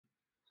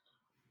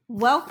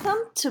Welcome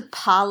to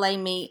Parlay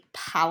Me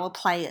Power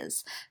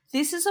Players.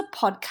 This is a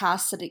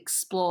podcast that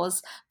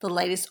explores the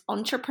latest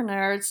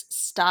entrepreneurs,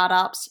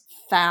 startups,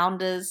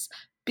 founders,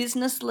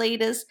 business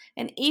leaders,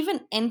 and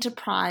even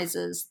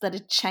enterprises that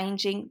are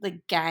changing the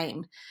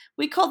game.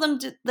 We call them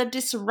the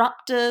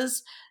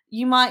disruptors.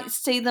 You might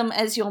see them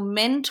as your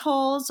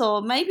mentors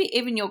or maybe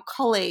even your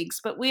colleagues,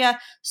 but we are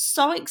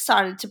so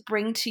excited to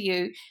bring to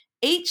you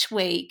each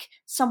week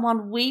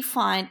someone we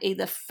find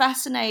either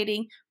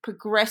fascinating,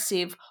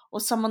 progressive, or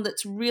someone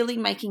that's really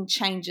making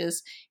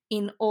changes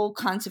in all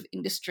kinds of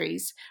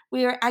industries.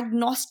 We are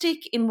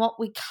agnostic in what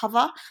we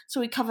cover, so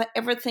we cover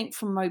everything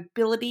from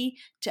mobility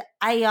to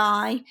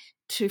AI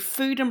to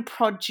food and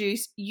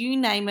produce, you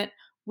name it,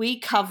 we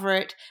cover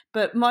it.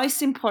 But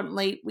most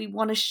importantly, we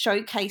want to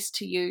showcase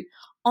to you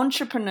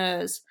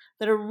entrepreneurs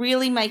that are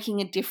really making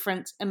a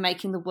difference and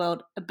making the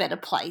world a better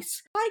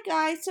place. Hi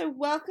guys, so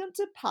welcome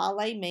to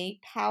Parlay Me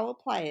Power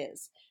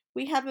Players.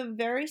 We have a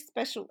very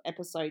special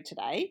episode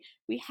today.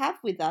 We have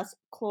with us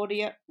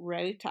Claudia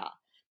Reuter.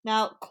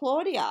 Now,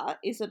 Claudia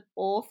is an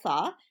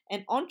author,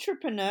 an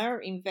entrepreneur,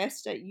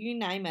 investor, you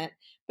name it,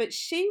 but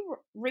she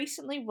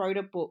recently wrote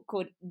a book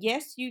called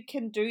Yes, You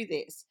Can Do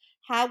This: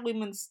 How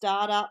Women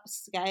Start Up,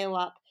 Scale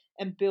Up,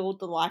 and Build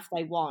the Life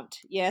They Want.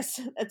 Yes,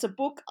 it's a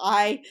book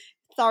I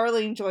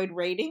thoroughly enjoyed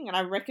reading, and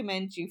I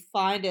recommend you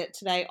find it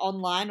today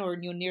online or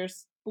in your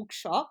nearest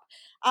bookshop.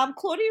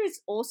 Claudia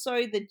is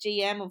also the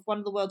GM of one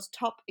of the world's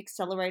top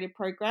accelerator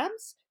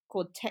programs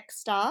called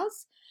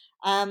Techstars.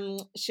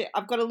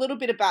 I've got a little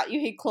bit about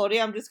you here,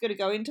 Claudia. I'm just going to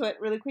go into it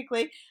really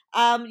quickly.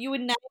 You were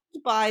named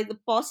by the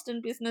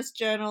Boston Business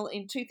Journal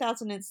in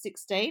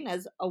 2016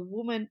 as a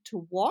woman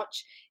to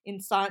watch in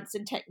science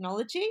and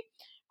technology.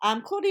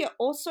 Claudia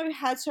also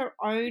has her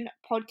own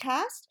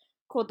podcast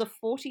called The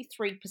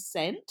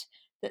 43%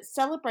 that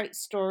celebrates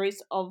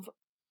stories of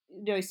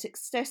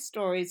success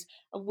stories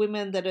of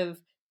women that have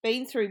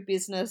been through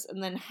business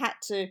and then had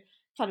to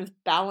kind of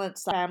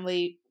balance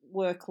family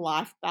work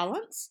life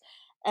balance.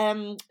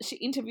 She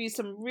interviews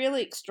some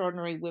really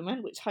extraordinary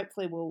women, which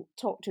hopefully we'll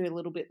talk to a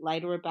little bit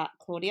later about,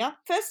 Claudia.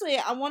 Firstly,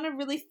 I want to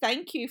really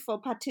thank you for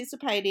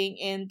participating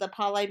in the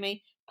Parlay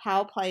Me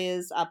Power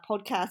Players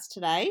podcast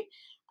today.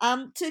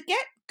 To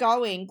get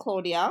going,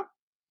 Claudia,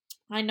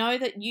 I know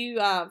that you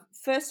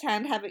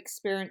firsthand have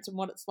experience in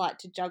what it's like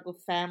to juggle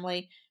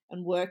family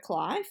and work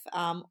life,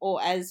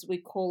 or as we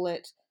call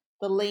it,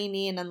 the lean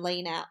in and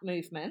lean out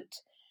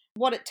movement.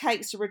 What it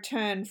takes to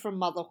return from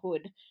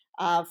motherhood,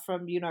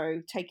 from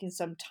taking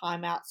some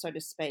time out, so to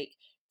speak,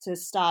 to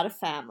start a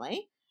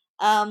family.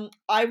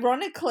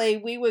 Ironically,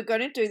 we were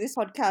going to do this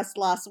podcast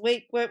last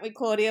week, weren't we,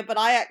 Claudia? But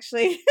I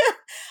actually,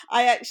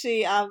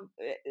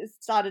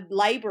 started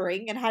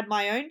laboring and had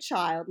my own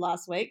child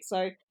last week,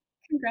 so.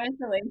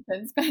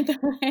 Congratulations, by the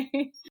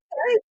way.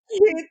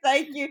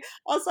 Thank you.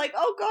 I was like,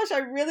 oh gosh,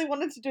 I really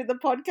wanted to do the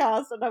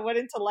podcast, and I went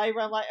into labor.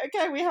 I'm like,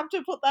 okay, we have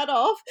to put that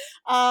off.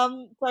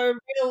 So a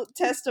real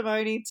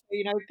testimony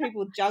to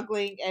people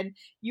juggling, and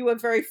you were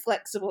very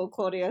flexible,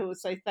 Claudia.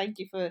 So thank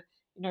you for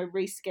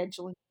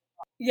rescheduling.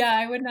 Yeah,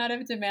 I would not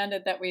have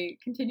demanded that we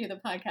continue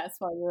the podcast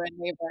while you were in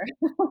labor.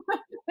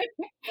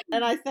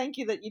 And I thank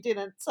you that you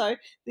didn't. So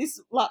this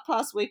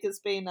past week has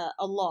been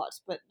a lot,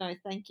 but no,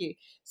 thank you.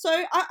 So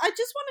I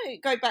just want to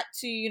go back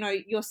to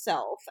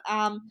yourself.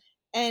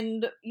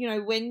 And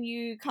when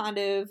you kind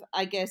of,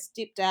 I guess,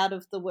 dipped out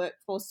of the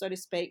workforce, so to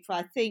speak, for,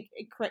 I think,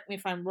 correct me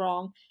if I'm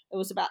wrong, it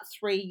was about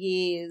 3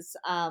 years.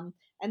 And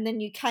then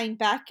you came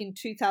back in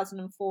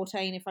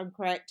 2014, if I'm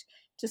correct,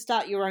 to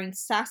start your own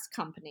SaaS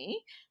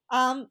company.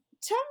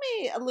 Tell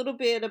me a little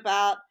bit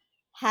about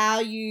how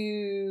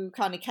you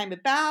kind of came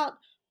about,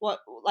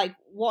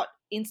 what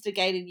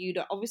instigated you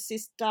to obviously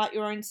start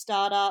your own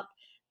startup.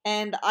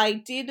 And I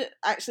did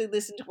actually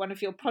listen to one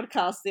of your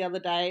podcasts the other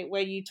day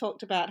where you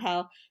talked about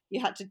how you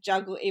had to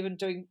juggle even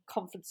doing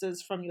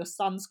conferences from your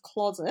son's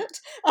closet,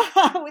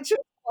 which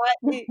was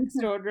quite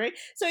extraordinary.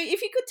 So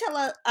if you could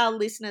tell our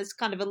listeners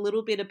kind of a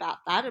little bit about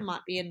that, it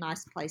might be a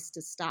nice place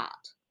to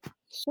start.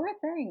 Sure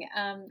thing.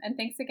 And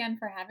thanks again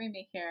for having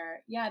me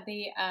here. Yeah,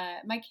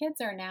 my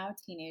kids are now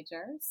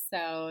teenagers,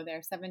 so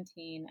they're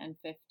 17 and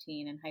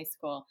 15 in high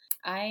school.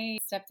 I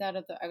stepped out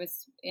of I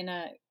was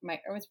I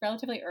was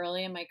relatively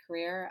early in my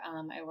career.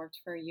 I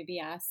worked for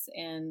UBS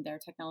in their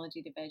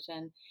technology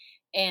division,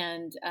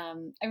 and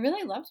I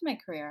really loved my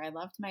career. I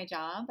loved my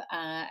job.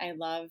 I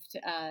loved,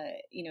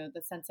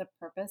 the sense of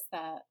purpose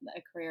that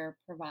a career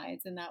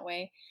provides in that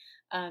way.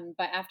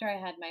 But after I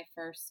had my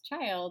first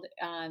child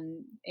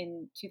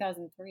in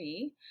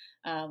 2003,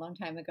 a long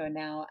time ago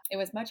now, it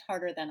was much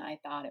harder than I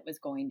thought it was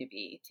going to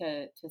be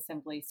to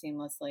simply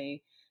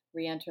seamlessly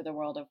re-enter the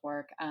world of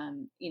work.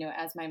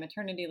 As my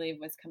maternity leave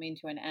was coming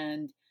to an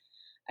end,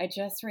 I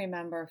just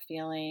remember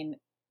feeling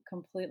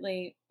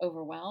completely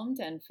overwhelmed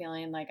and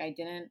feeling like I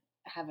didn't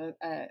have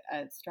a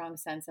strong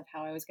sense of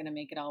how I was going to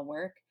make it all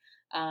work.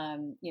 I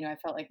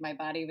felt like my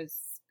body was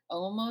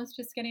almost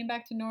just getting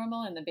back to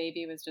normal, and the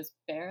baby was just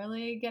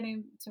barely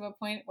getting to a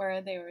point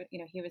where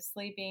he was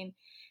sleeping.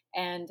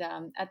 And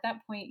at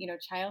that point,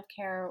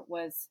 childcare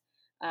was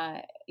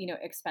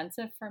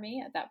expensive for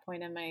me at that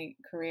point in my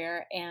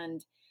career.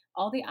 And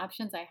all the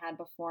options I had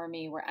before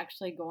me were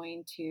actually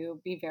going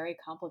to be very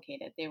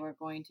complicated. They were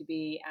going to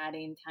be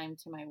adding time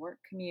to my work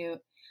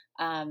commute.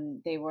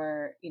 They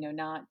were,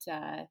 not,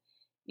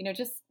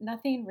 just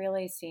nothing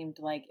really seemed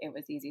like it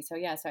was easy. So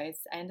yeah, I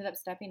ended up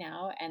stepping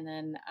out, and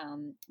then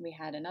we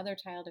had another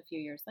child a few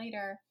years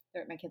later.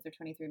 My kids are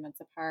 23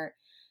 months apart.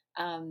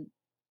 Um,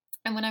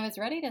 and when I was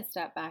ready to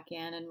step back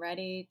in and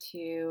ready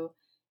to,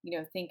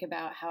 think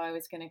about how I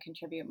was going to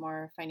contribute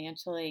more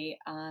financially,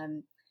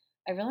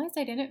 I realized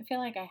I didn't feel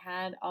like I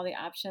had all the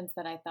options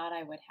that I thought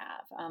I would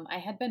have. I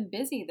had been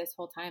busy this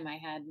whole time. I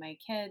had my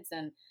kids,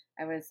 and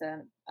I was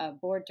a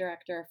board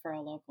director for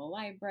a local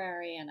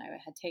library, and I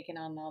had taken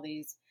on all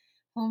these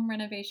home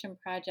renovation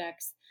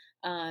projects.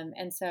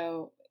 And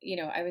so,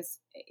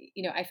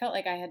 I felt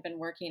like I had been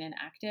working and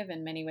active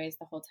in many ways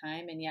the whole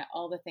time, and yet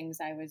all the things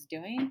I was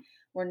doing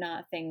were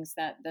not things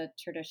that the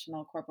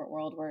traditional corporate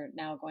world were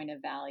now going to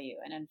value.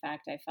 And in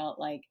fact, I felt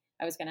like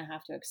I was going to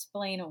have to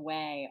explain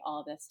away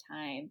all this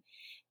time.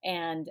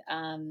 And,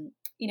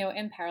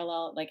 in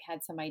parallel, like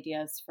had some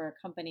ideas for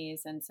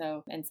companies and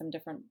some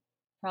different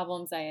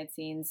problems I had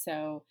seen.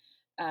 So,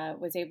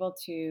 was able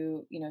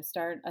to,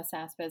 start a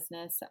SaaS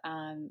business.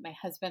 My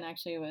husband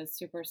actually was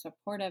super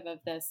supportive of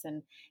this,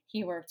 and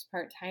he worked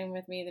part time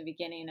with me in the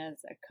beginning as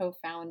a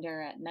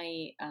co-founder at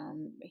night.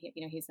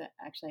 He's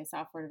actually a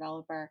software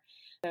developer.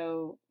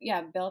 So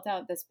yeah, built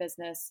out this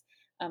business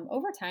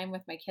over time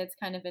with my kids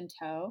kind of in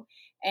tow,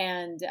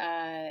 and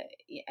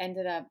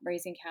ended up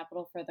raising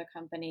capital for the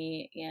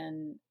company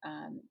in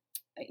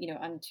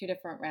on two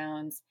different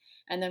rounds,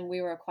 and then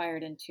we were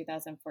acquired in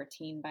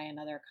 2014 by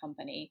another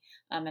company,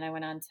 and I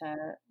went on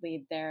to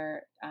lead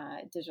their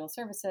digital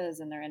services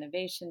and their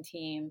innovation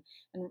team,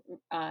 and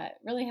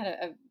really had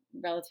a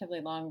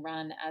relatively long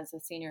run as a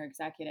senior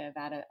executive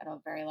at a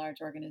very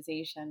large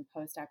organization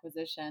post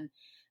acquisition,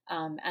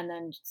 and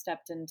then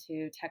stepped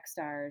into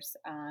Techstars.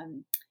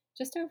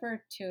 Just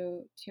over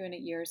two and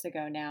 8 years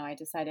ago now, I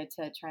decided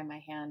to try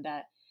my hand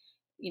at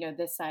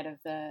this side of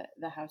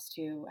the house,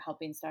 to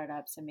helping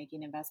startups and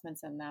making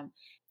investments in them.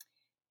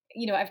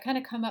 I've kind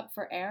of come up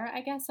for air,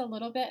 I guess, a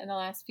little bit in the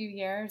last few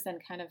years,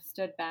 and kind of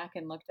stood back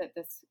and looked at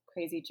this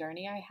crazy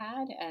journey I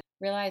had, and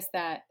realized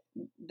that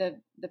the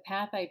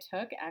path I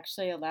took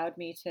actually allowed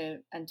me to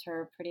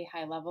enter pretty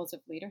high levels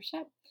of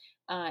leadership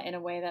in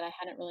a way that I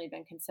hadn't really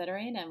been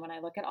considering. And when I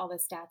look at all the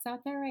stats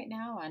out there right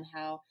now on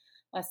how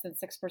less than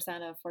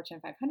 6% of Fortune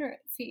 500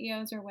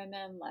 CEOs are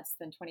women, less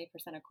than 20%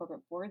 of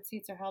corporate board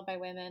seats are held by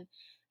women,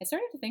 I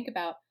started to think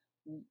about,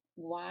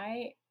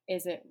 why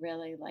is it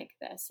really like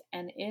this?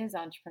 And is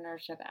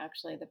entrepreneurship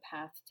actually the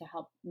path to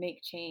help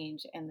make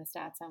change in the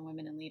stats on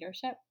women in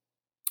leadership?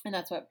 And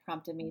that's what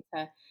prompted me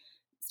to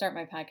start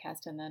my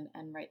podcast and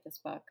write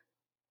this book.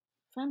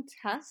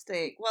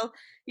 Fantastic. Well,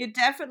 you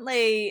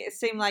definitely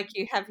seem like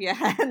you have your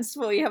hands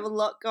full. You have a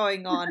lot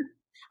going on.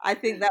 I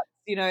think that's,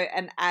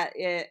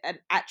 an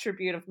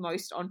attribute of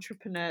most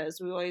entrepreneurs.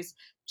 We always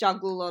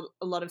juggle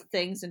a lot of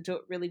things and do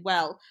it really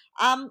well.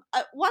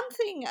 One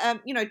thing,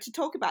 to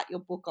talk about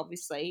your book,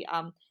 obviously,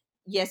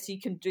 yes, you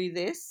can do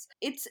this.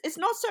 It's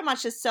not so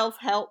much a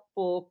self-help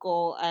book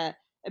or a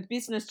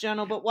business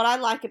journal, but what I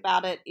like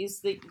about it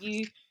is that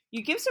you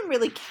give some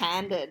really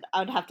candid, I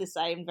would have to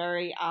say, and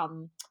very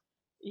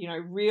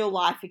real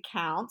life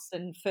accounts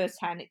and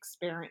firsthand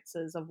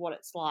experiences of what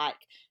it's like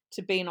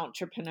to be an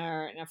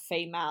entrepreneur and a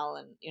female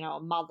and a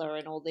mother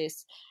and all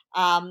this,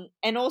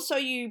 and also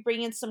you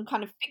bring in some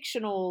kind of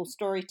fictional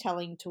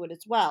storytelling to it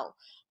as well,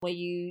 where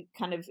you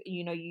kind of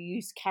you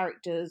use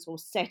characters or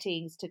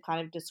settings to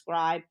kind of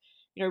describe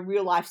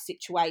real life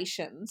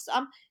situations.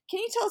 Can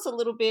you tell us a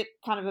little bit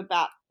kind of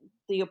about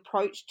the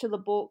approach to the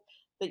book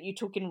that you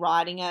took in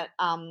writing it,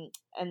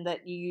 and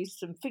that you use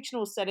some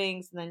fictional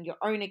settings and then your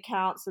own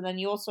accounts, and then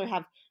you also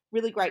have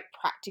really great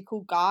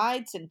practical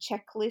guides and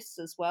checklists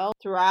as well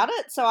throughout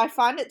it. So I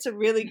find it's a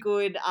really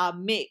good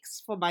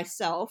mix for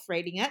myself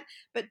reading it.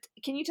 But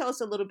can you tell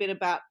us a little bit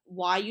about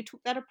why you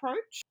took that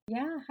approach?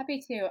 Yeah,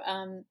 happy to.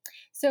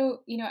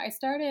 So I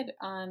started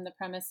on the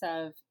premise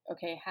of,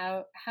 okay,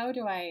 how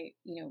do I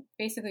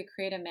basically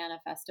create a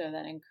manifesto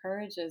that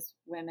encourages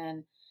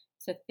women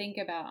to think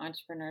about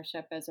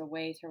entrepreneurship as a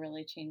way to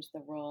really change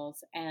the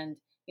rules, and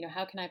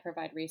how can I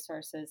provide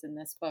resources in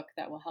this book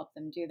that will help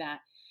them do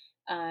that.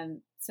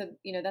 So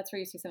that's where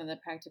you see some of the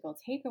practical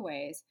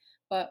takeaways.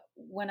 But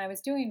when I was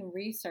doing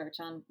research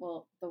on,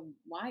 well, the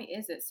why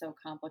is it so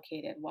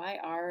complicated? Why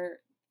are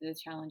the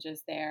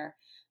challenges there?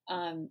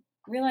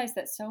 Realize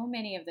that so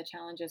many of the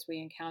challenges we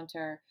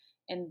encounter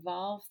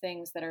involve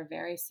things that are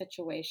very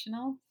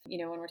situational.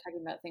 When we're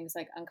talking about things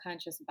like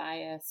unconscious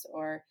bias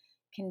or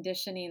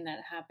conditioning that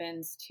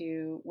happens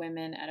to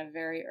women at a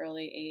very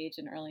early age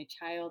and early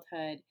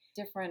childhood,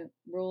 different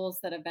rules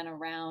that have been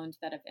around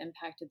that have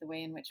impacted the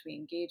way in which we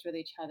engage with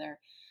each other,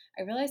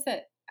 I realized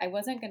that I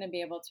wasn't going to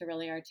be able to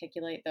really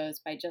articulate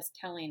those by just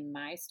telling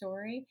my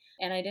story.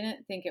 And I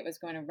didn't think it was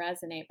going to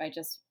resonate by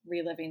just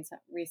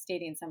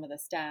restating some of the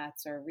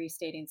stats or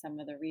restating some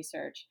of the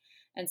research.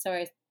 And so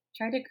I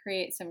try to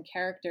create some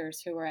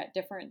characters who are at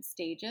different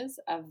stages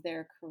of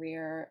their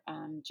career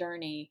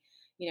journey,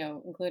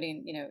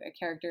 including, a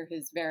character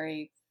who's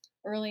very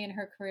early in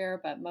her career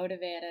but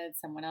motivated,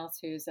 someone else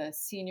who's a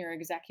senior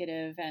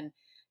executive and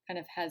kind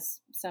of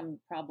has some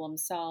problem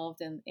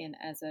solved in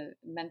as a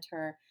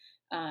mentor,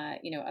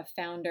 a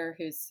founder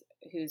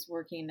who's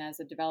working as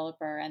a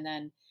developer, and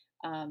then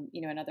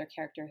another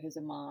character who's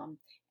a mom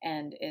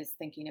and is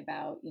thinking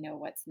about,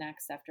 what's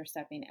next after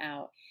stepping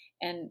out,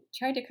 and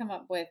tried to come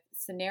up with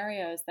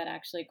scenarios that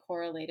actually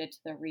correlated to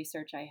the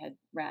research I had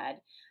read,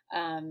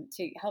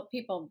 to help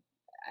people.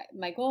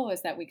 My goal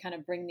was that we kind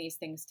of bring these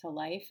things to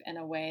life in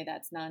a way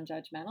that's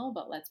non-judgmental,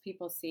 but lets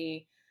people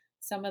see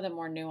some of the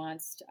more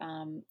nuanced,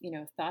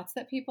 thoughts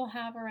that people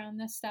have around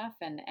this stuff,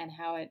 and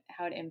how it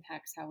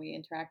impacts how we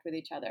interact with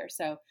each other.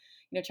 So,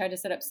 try to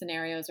set up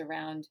scenarios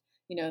around,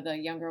 the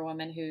younger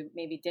woman who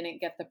maybe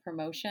didn't get the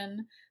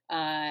promotion,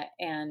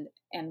 and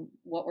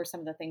what were some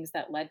of the things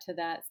that led to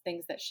that,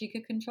 things that she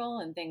could control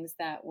and things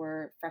that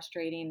were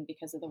frustrating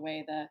because of the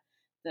way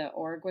the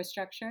org was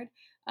structured,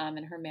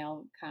 and her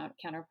male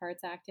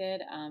counterparts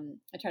acted.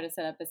 I try to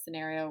set up a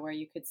scenario where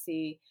you could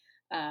see,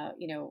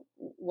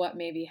 what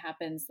maybe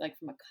happens, like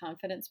from a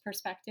confidence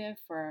perspective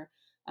for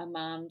a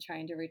mom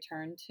trying to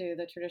return to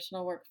the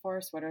traditional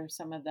workforce. What are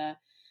some of the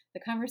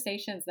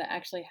conversations that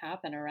actually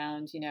happen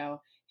around,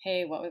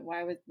 hey,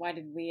 why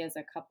did we as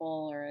a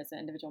couple or as an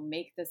individual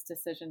make this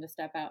decision to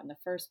step out in the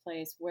first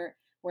place? Where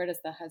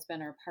does the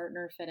husband or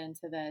partner fit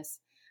into this?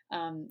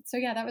 So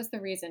yeah, that was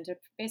the reason, to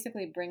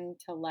basically bring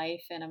to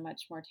life in a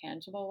much more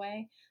tangible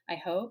way, I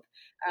hope,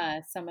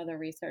 some of the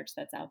research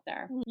that's out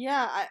there.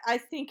 Yeah, I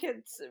think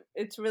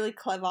it's really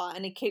clever,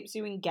 and it keeps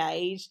you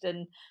engaged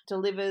and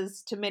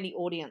delivers to many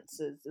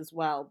audiences as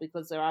well,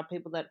 because there are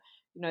people that,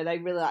 they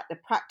really like the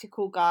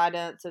practical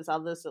guidance. There's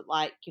others that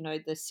like,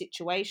 the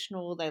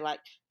situational, they like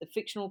the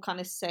fictional kind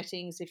of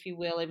settings, if you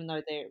will, even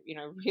though they're,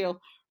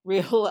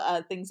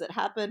 real things that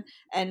happen.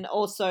 And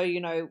also,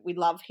 we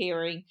love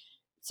hearing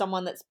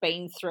someone that's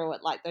been through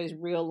it, like those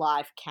real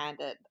life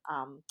candid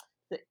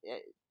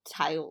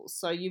tales.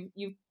 So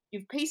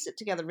you've pieced it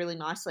together really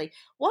nicely.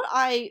 What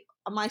I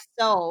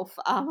myself,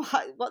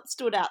 what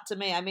stood out to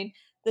me, I mean,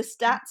 the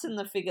stats and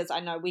the figures, I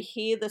know we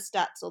hear the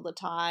stats all the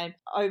time,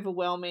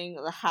 overwhelming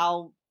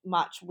how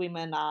much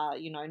women are,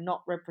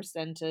 not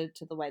represented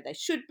to the way they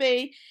should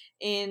be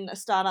in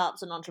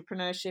startups and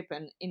entrepreneurship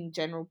and in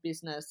general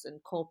business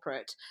and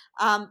corporate.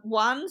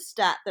 One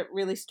stat that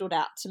really stood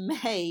out to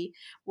me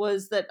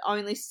was that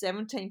only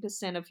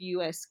 17% of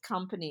US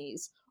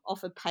companies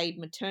offer paid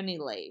maternity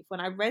leave.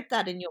 When I read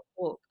that in your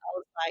book, I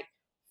was like,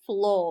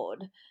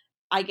 flawed.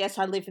 I guess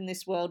I live in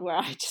this world where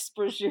I just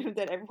presume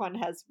that everyone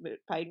has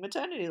paid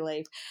maternity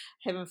leave,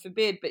 heaven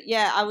forbid. But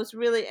yeah, I was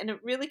really, and it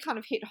really kind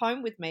of hit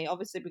home with me,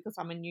 obviously, because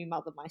I'm a new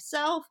mother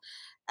myself.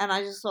 And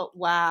I just thought,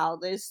 wow,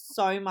 there's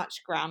so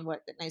much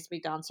groundwork that needs to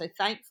be done. So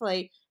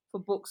thankfully for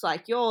books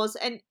like yours,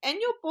 and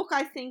your book,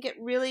 I think it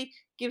really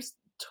gives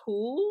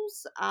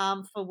tools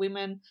for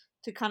women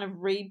to kind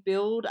of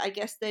rebuild, I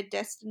guess, their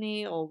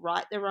destiny or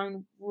write their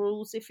own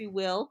rules, if you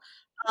will.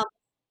 Um,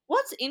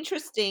 what's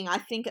interesting, I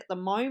think, at the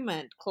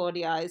moment,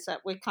 Claudia, is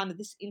that we're kind of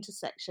this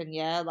intersection,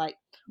 yeah, like,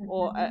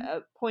 or Mhm.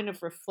 a point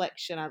of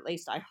reflection, at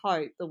least I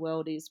hope the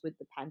world is, with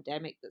the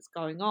pandemic that's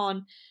going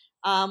on.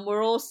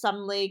 We're all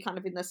suddenly kind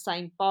of in the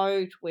same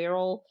boat. We're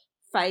all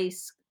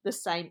face the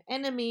same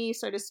enemy,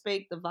 so to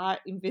speak, the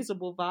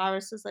invisible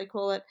virus, as they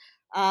call it.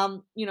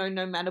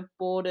 No matter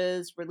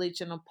borders,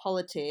 religion, or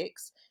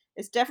politics,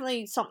 it's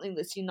definitely something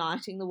that's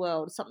uniting the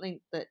world, something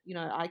that,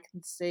 I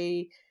can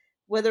see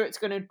whether it's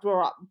going to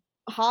draw up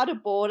harder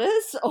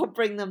borders or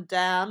bring them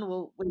down,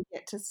 we'll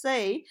get to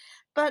see.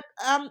 But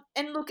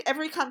and look,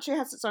 every country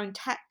has its own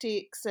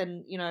tactics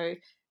and,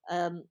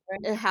 um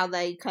how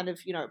they kind of,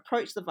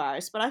 approach the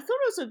virus. But I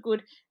thought it was a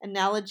good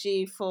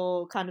analogy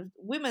for kind of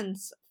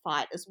women's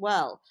fight as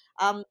well.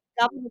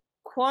 Governor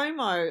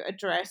Cuomo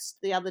addressed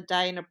the other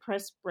day in a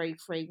press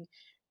briefing,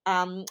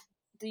 um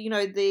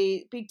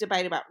the big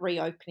debate about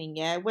reopening.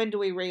 Yeah, when do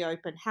we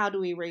reopen? How do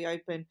we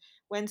reopen?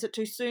 When's it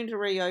too soon to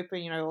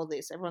reopen? All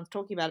this, everyone's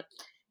talking about it.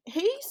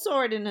 He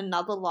saw it in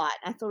another light.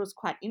 I thought it was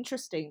quite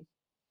interesting,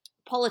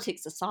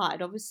 politics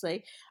aside,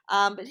 obviously.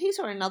 But he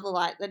saw another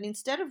light, that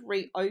instead of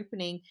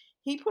reopening,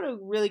 he put a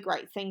really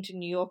great thing to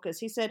New Yorkers.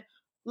 He said,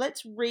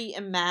 let's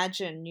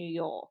reimagine New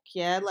York.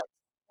 Yeah, let's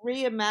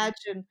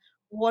reimagine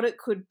what it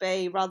could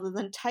be, rather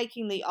than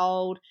taking the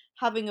old,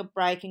 having a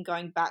break, and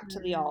going back to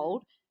the Mhm.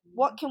 old.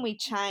 What can we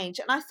change?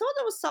 And I thought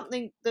that was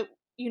something that,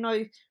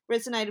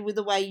 resonated with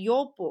the way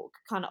your book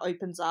kind of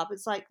opens up.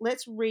 It's like,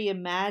 let's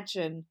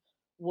reimagine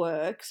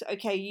work.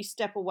 Okay, you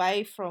step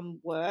away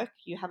from work,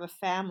 you have a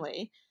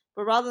family,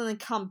 but rather than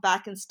come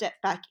back and step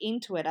back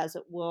into it, as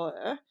it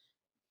were,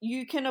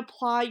 you can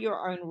apply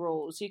your own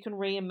rules. You can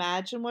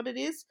reimagine what it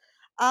is.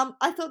 I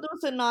thought there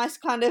was a nice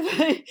kind of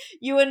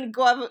you and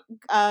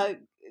uh,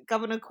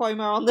 Governor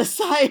Cuomo on the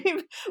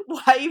same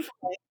wavelength.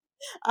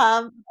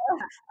 Um,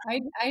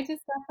 I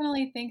just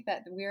definitely think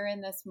that we're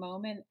in this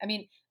moment. I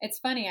mean, it's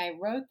funny. I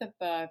wrote the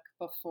book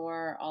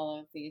before all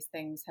of these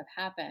things have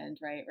happened,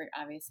 right?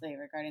 Obviously,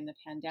 regarding the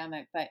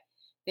pandemic, but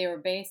they were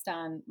based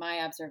on my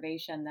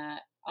observation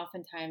that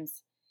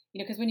oftentimes,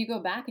 because when you go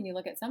back and you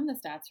look at some of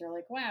the stats, you're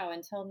like, wow,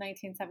 until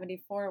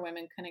 1974,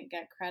 women couldn't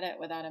get credit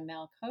without a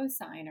male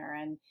cosigner,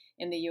 and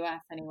in the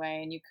U.S.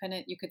 anyway, and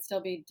you could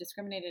still be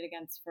discriminated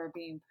against for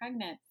being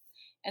pregnant.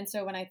 And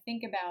so when I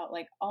think about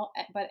like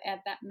but at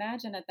that,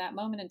 imagine at that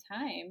moment in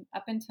time,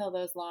 up until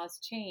those laws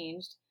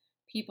changed,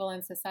 people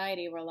in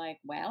society were like,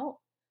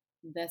 well,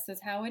 this is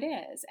how it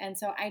is. And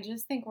so I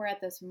just think we're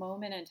at this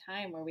moment in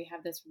time where we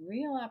have this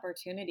real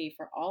opportunity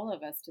for all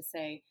of us to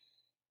say,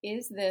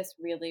 is this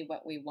really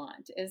what we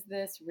want? Is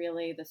this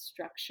really the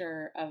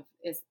structure of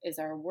is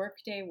our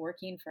workday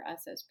working for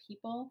us as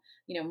people?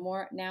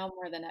 More now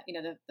more than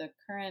the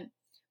current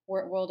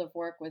world of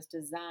work was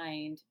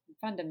designed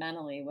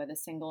fundamentally with a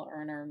single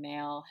earner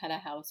male head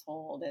of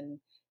household and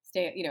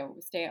stay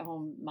at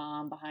home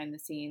mom behind the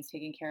scenes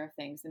taking care of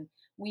things. And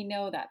we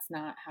know that's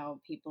not how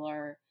people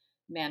are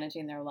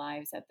managing their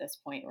lives at this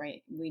point,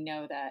 right? We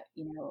know that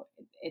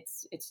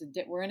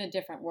we're in a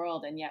different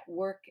world, and yet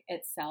work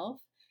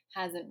itself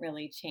hasn't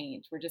really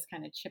changed. We're just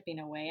kind of chipping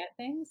away at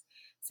things.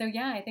 So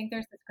yeah, I think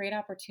there's this great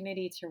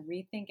opportunity to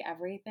rethink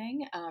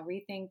everything,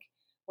 rethink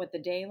what the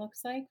day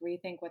looks like,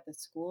 rethink what the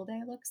school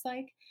day looks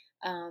like,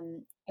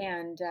 and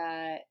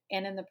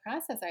in the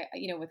process,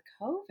 with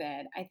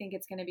COVID, I think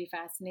it's going to be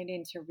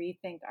fascinating to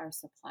rethink our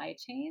supply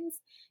chains,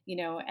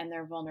 and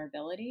their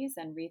vulnerabilities,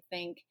 and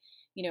rethink,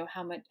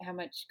 how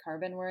much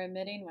carbon we're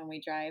emitting when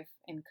we drive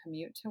and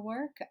commute to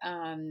work,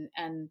 and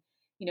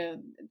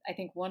I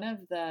think one of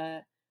the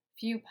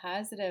few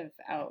positive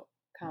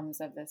outcomes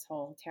of this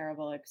whole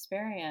terrible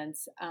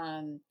experience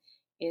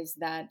is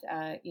that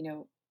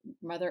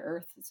Mother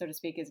Earth, so to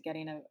speak, is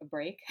getting a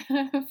break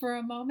for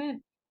a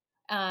moment.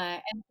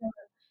 And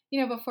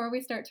so, before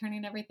we start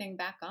turning everything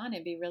back on,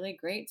 it'd be really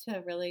great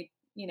to really,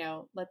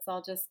 let's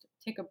all just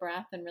take a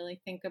breath and really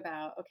think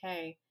about,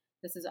 okay,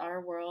 this is our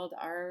world,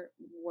 our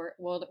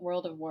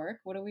world of work.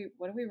 What do we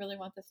really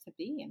want this to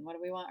be, and what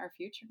do we want our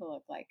future to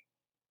look like?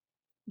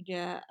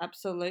 Yeah,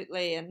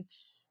 absolutely. And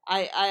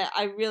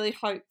I really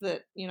hope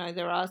that,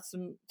 there are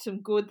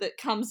some good that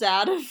comes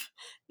out of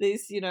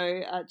this,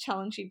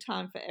 challenging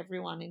time for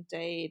everyone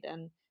indeed.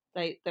 And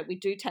that we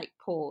do take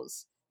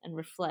pause and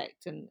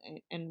reflect and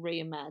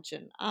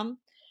reimagine. I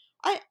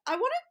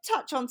want to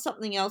touch on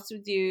something else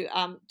with you,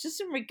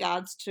 just in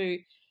regards to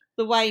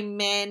the way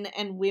men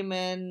and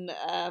women,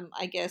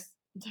 I guess,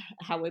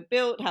 how we're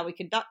built, how we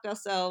conduct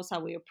ourselves, how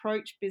we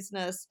approach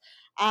business.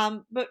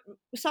 But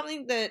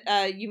something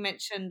that you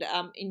mentioned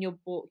in your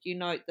book, you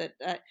note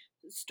that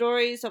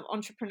stories of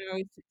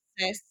entrepreneurial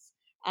success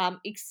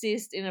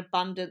exist in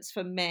abundance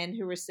for men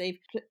who receive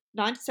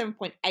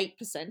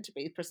 97.8%, to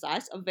be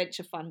precise, of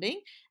venture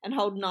funding and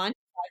hold 95%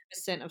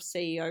 of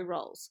CEO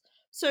roles.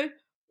 So,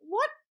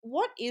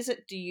 what is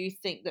it, do you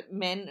think, that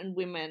men and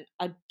women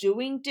are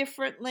doing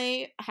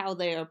differently, how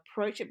they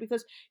approach it?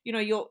 Because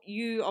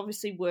you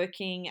obviously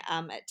working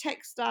at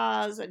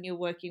Techstars, and you're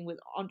working with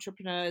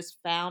entrepreneurs,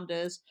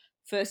 founders,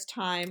 first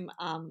time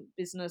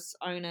business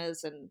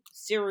owners, and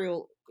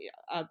serial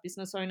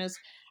business owners.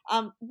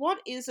 What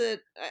is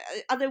it?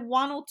 Are there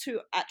one or two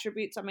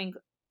attributes? I mean,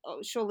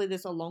 surely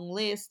there's a long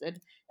list, and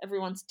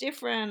everyone's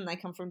different. They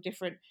come from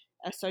different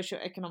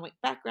socioeconomic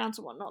backgrounds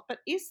and whatnot. But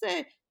is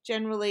there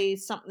generally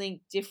something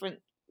different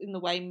in the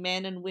way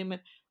men and women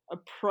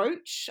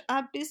approach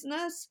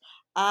business,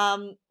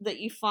 that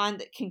you find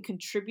that can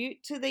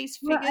contribute to these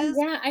Well, figures?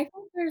 yeah,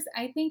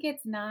 I think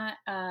it's not,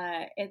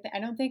 I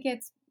don't think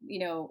it's,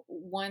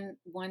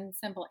 one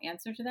simple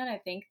answer to that. I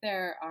think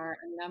there are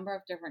a number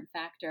of different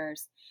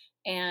factors,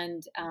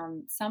 and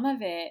some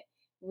of it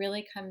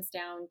really comes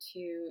down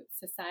to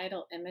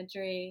societal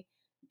imagery,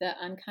 the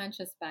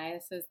unconscious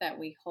biases that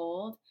we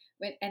hold.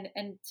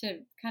 And to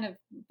kind of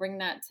bring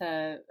that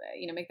to,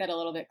 make that a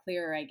little bit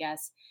clearer, I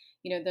guess,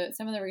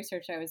 some of the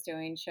research I was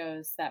doing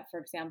shows that, for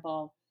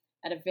example,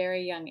 at a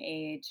very young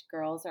age,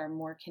 girls are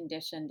more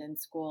conditioned in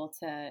school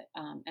to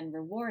and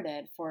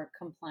rewarded for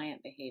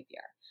compliant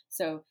behavior.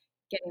 So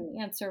getting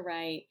the answer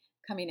right,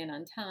 coming in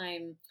on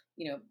time,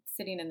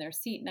 sitting in their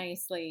seat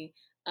nicely.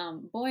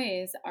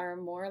 Boys are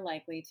more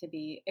likely to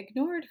be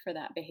ignored for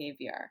that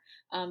behavior,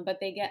 but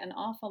they get an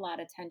awful lot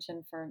of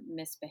attention for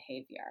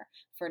misbehavior,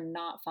 for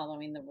not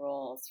following the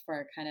rules,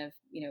 for kind of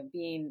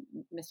being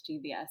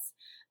mischievous,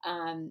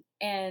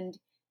 and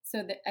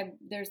so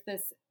there's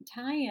this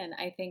tie-in,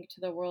 I think,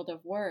 to the world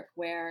of work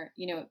where,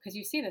 because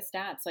you see the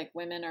stats, like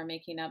women are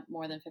making up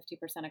more than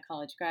 50% of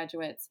college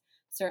graduates.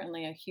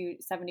 Certainly a huge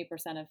 70%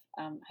 of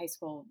high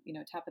school,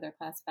 top of their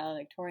class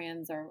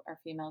valedictorians are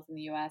females in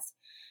the US.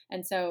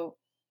 And so,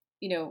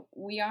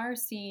 we are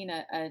seeing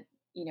I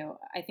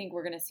think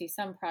we're going to see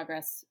some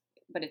progress,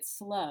 but it's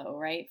slow,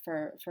 right?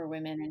 For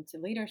women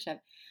into leadership.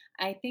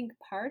 I think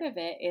part of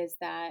it is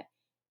that,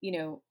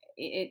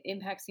 it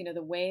impacts,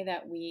 the way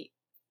that we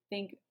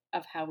think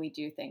of how we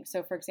do things.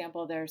 So, for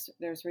example,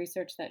 there's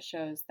research that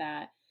shows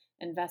that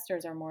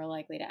investors are more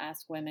likely to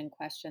ask women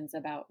questions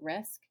about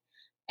risk,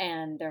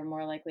 and they're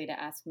more likely to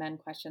ask men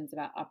questions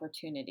about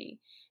opportunity.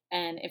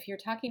 And if you're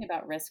talking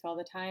about risk all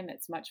the time,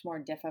 it's much more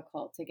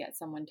difficult to get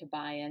someone to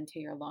buy into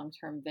your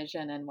long-term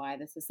vision and why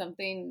this is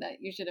something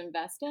that you should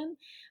invest in.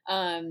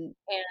 And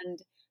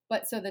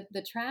but so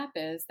the trap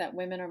is that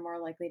women are more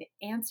likely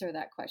to answer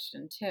that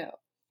question too.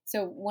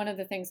 So one of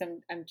the things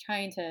I'm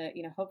trying to,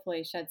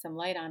 hopefully shed some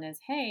light on is,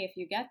 hey, if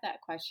you get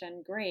that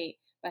question, great,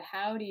 but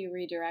how do you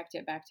redirect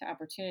it back to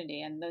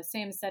opportunity? And those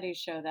same studies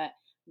show that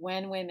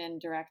when women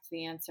direct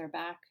the answer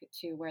back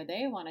to where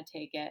they want to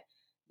take it,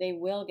 they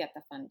will get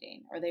the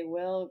funding, or they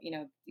will,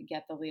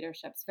 get the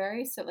leadership. It's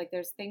very, so like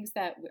there's things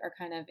that are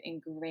kind of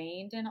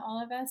ingrained in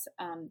all of us.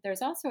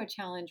 There's also a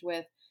challenge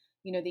with,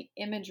 the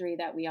imagery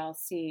that we all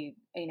see,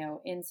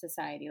 in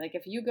society. Like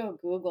if you go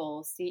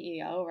Google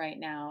CEO right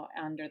now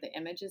under the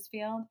images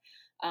field,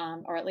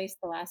 or at least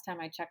the last time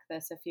I checked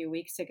this a few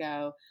weeks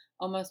ago,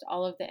 almost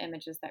all of the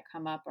images that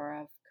come up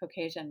are of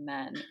Caucasian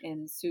men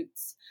in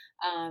suits.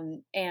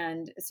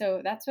 And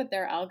so that's what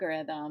their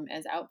algorithm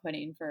is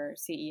outputting for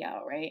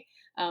CEO, right?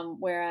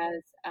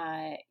 Whereas,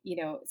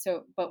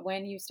 but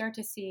when you start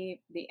to see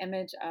the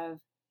image of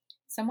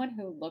someone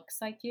who looks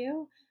like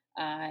you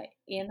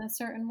in a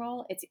certain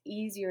role, it's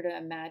easier to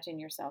imagine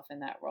yourself in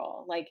that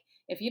role. Like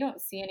if you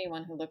don't see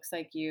anyone who looks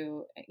like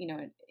you,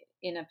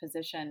 in a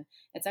position,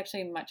 it's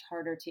actually much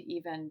harder to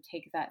even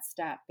take that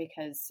step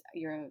because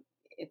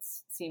it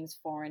seems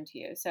foreign to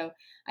you. So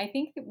I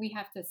think that we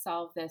have to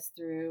solve this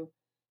through,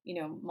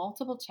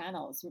 multiple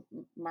channels,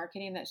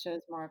 marketing that shows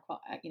more,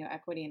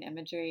 equity and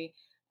imagery,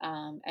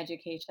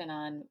 education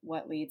on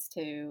what leads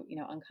to,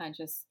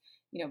 unconscious,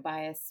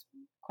 bias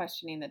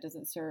questioning that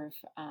doesn't serve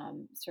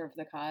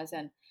the cause,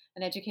 and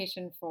an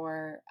education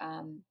for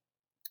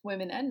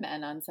women and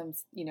men on some,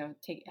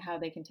 how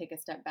they can take a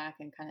step back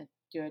and kind of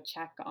do a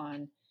check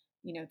on,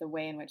 the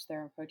way in which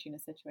they're approaching a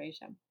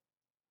situation.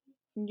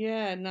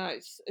 Yeah, no,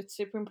 it's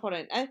super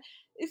important. And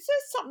is there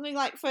something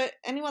like for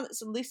anyone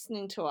that's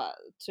listening to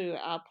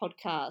our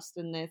podcast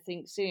and they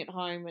think sitting at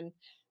home and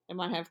they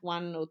might have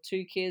one or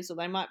two kids, or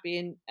they might be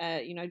in,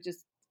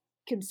 just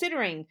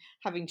considering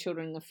having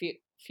children in the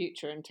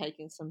future and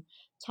taking some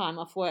time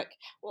off work.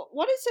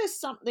 What is there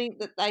something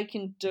that they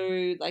can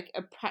do, like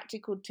a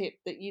practical tip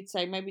that you'd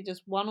say, maybe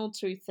just one or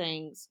two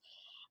things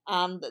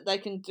that they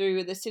can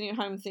do? They're sitting at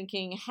home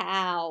thinking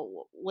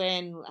how,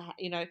 when,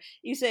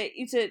 is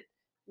it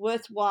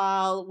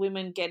worthwhile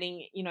women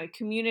getting,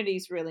 community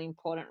is really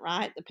important,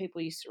 right? The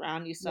people you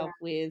surround yourself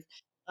with.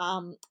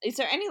 Is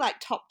there any like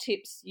top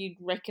tips you'd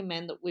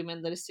recommend that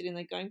women that are sitting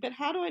there going, but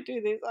how do I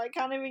do this? I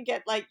can't even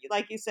get, like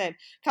you said,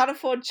 can't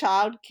afford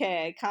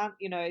childcare, can't,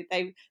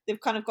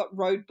 they've kind of got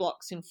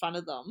roadblocks in front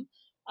of them.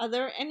 Are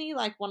there any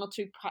like one or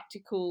two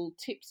practical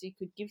tips you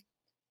could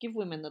give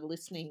women that are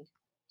listening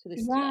to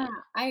this Yeah,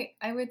 today?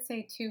 I would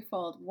say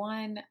twofold.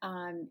 One,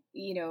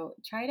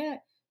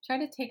 try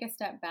to take a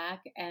step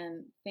back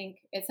and think.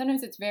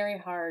 Sometimes it's very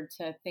hard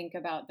to think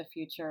about the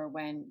future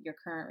when your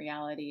current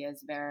reality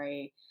is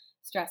very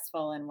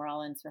stressful and we're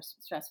all in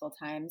stressful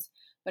times.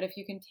 But if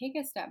you can take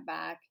a step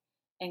back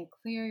and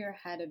clear your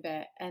head a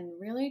bit and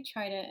really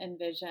try to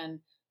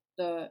envision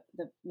the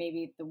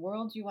maybe the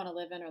world you want to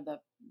live in, or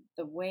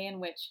the way in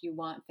which you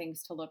want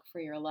things to look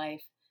for your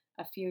life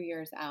a few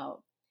years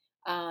out,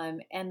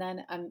 and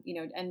then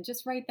and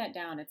just write that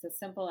down. It's a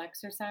simple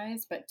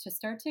exercise, but to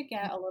start to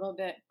get a little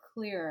bit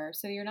clearer,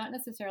 so you're not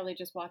necessarily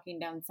just walking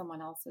down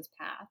someone else's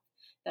path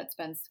that's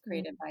been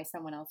created by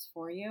someone else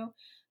for you,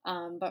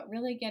 but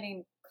really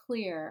getting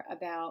clear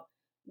about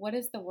what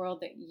is the world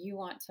that you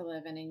want to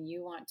live in and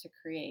you want to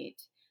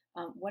create.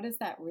 What does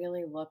that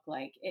really look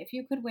like? If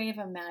you could wave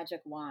a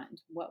magic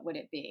wand, what would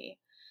it be?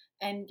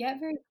 And get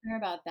very clear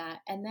about that.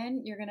 And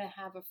then you're going to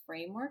have a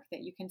framework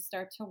that you can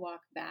start to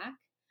walk back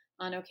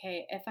on,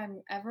 okay, if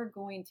I'm ever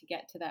going to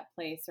get to that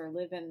place or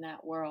live in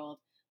that world,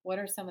 what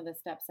are some of the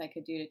steps I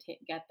could do to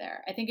get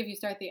there? I think if you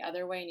start the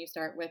other way and you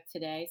start with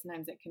today,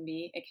 sometimes it can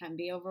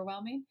be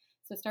overwhelming.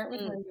 So start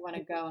with where Mm. you want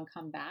to go and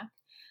come back.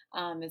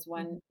 Is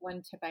Mhm.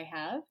 one tip I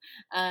have.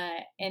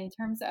 In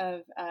terms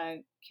of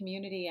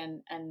community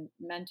and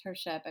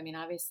mentorship, I mean,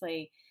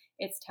 obviously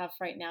it's tough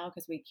right now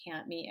because we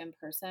can't meet in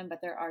person, but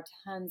there are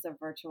tons of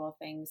virtual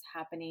things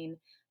happening.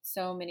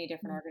 So many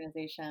different Mm.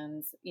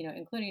 organizations,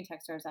 including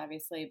Techstars,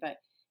 obviously, but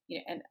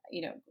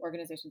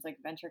organizations like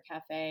Venture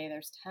Cafe.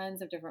 There's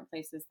tons of different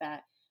places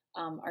that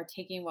are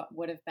taking what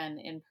would have been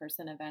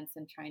in-person events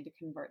and trying to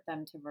convert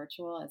them to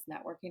virtual as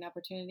networking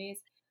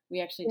opportunities. We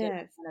actually did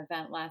Yes. an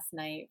event last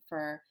night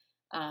for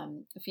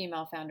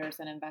female founders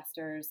and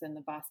investors in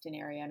the Boston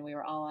area, and we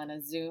were all on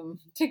a Zoom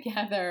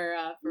together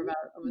for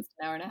about almost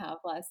an hour and a half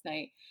last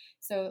night.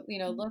 So,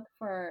 look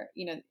for,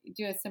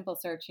 do a simple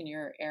search in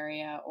your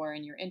area or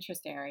in your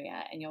interest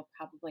area, and you'll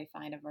probably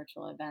find a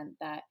virtual event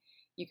that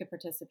you could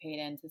participate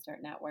in to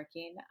start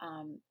networking.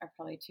 Are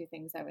probably two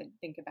things I would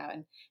think about.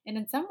 And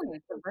in some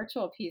ways, the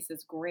virtual piece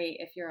is great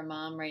if you're a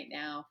mom right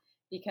now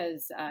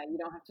because you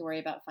don't have to worry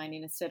about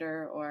finding a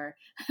sitter or,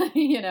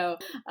 trying to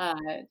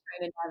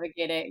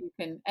navigate it. You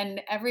can,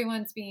 and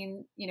everyone's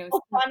being, Or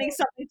super. finding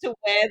something to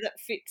wear that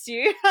fits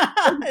you.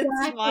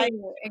 It's my Exactly,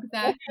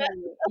 exactly.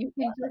 You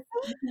can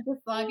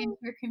just log into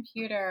your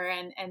computer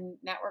and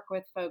network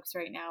with folks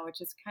right now,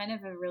 which is kind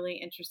of a really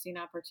interesting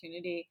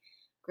opportunity.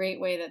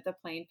 Great way that the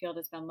playing field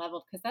has been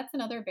leveled, because that's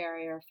another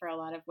barrier for a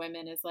lot of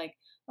women is like,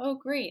 oh,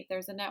 great,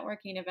 there's a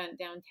networking event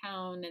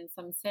downtown in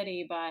some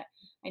city, but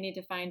I need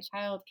to find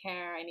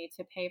childcare, I need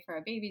to pay for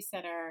a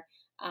babysitter.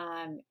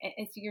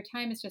 It's your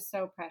time is just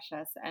so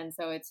precious, and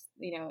so it's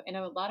in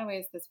a lot of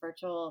ways this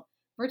virtual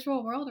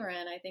world we're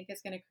in, I think,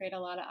 is going to create a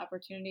lot of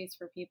opportunities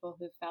for people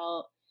who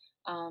felt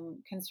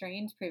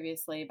constrained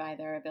previously by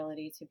their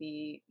ability to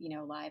be,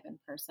 live in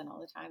person all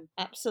the time.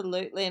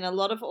 Absolutely. And a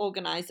lot of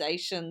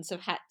organizations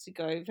have had to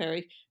go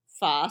very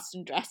fast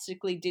and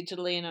drastically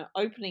digitally and are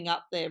opening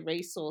up their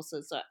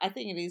resources. So I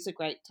think it is a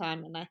great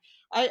time. And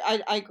I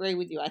agree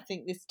with you. I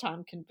think this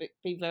time can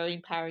be very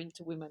empowering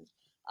to women,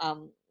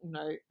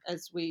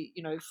 as we,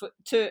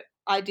 to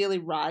ideally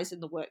rise in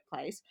the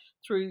workplace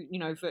through,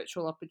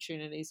 virtual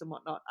opportunities and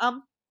whatnot.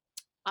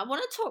 I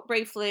want to talk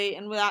briefly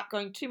and without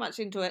going too much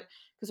into it,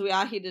 because we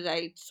are here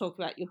today to talk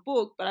about your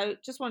book, but I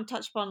just want to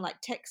touch upon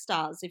like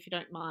Techstars, if you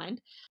don't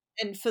mind.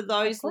 And for Of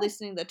those course.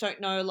 listening that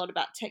don't know a lot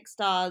about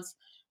Techstars,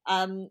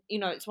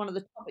 it's one of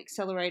the top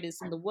accelerators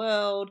in the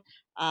world.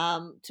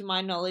 To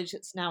my knowledge,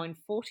 it's now in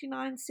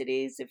 49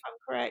 cities, if I'm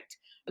correct,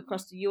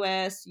 across the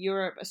US,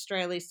 Europe,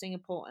 Australia,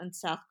 Singapore, and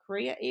South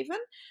Korea, even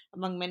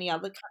among many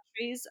other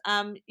countries.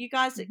 You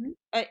guys,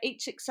 Hmm.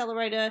 each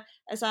accelerator,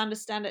 as I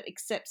understand it,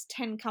 accepts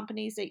 10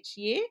 companies each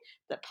year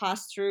that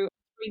pass through a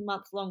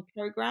 3-month long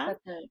program That's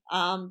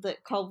right.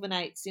 that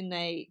culminates in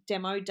a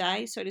demo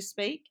day, so to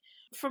speak.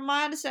 From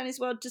my understanding as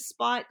well,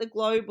 despite the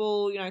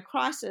global,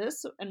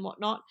 crisis and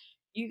whatnot,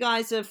 you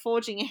guys are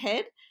forging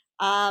ahead,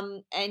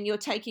 and you're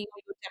taking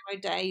all your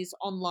demo days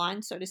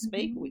online, so to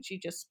speak, Hmm. which you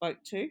just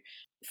spoke to.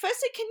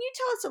 Firstly, can you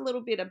tell us a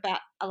little bit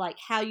about like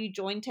how you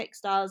joined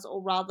Techstars,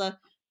 or rather,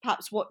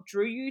 perhaps what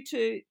drew you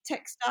to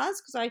Techstars?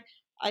 Because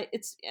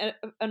it's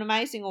an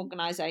amazing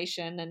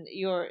organization, and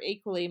you're an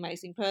equally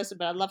amazing person.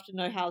 But I'd love to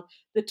know how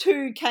the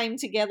two came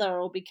together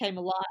or became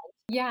alive.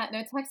 Yeah,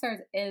 no, Techstars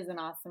is an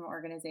awesome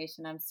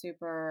organization. I'm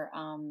super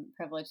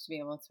privileged to be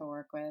able to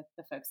work with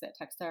the folks at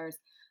Techstars.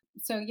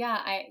 So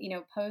yeah, I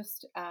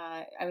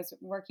was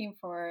working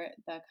for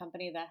the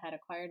company that had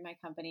acquired my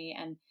company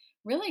and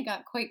really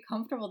got quite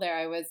comfortable there.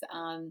 I was,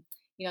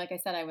 like I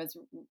said, I was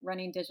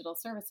running digital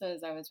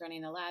services. I was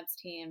running a labs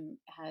team,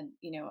 had,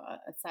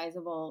 a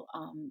sizable,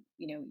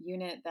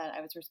 unit that I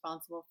was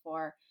responsible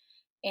for,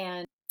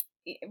 and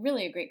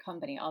really a great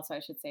company. Also, I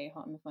should say,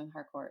 Mifflin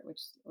Harcourt,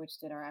 which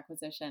did our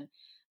acquisition.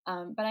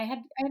 But I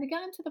had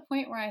gotten to the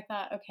point where I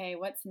thought, okay,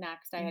 what's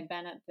next? I Mm. had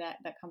been at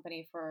that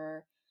company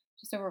for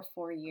just over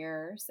 4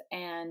 years,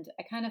 and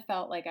I kind of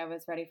felt like I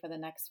was ready for the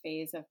next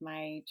phase of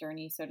my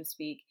journey, so to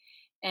speak.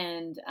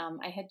 And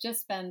I had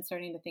just been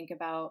starting to think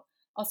about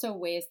also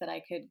ways that I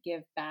could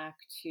give back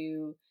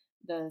to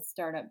the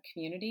startup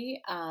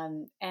community,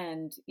 and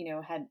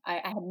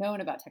I had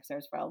known about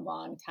Techstars for a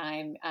long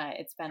time.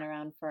 It's been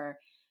around for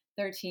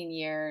 13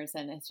 years,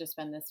 and it's just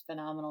been this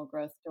phenomenal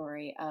growth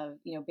story of,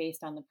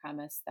 based on the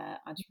premise that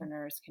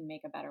entrepreneurs can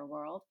make a better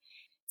world.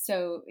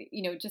 So,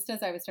 just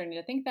as I was starting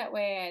to think that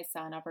way, I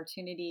saw an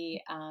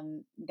opportunity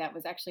that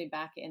was actually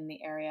back in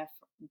the area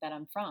that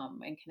I'm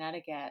from in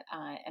Connecticut,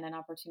 and an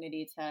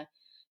opportunity to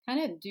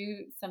kind of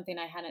do something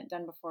I hadn't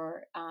done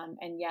before,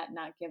 and yet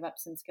not give up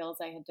some skills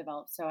I had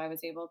developed. So I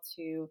was able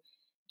to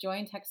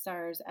join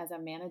Techstars as a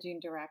managing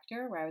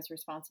director, where I was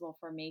responsible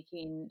for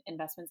making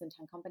investments in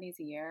 10 companies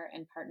a year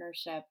in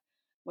partnership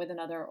with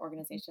another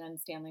organization,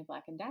 Stanley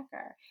Black and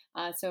Decker.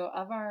 So,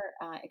 of our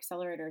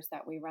accelerators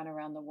that we run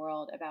around the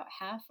world, about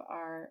half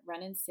are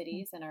run in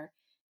cities and are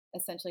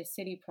essentially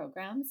city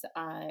programs,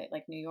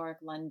 like New York,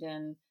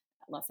 London,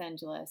 Los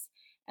Angeles.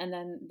 And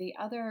then the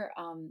other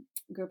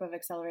group of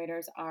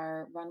accelerators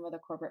are run with a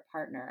corporate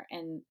partner.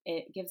 And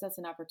it gives us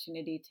an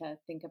opportunity to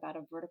think about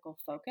a vertical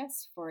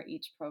focus for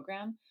each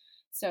program.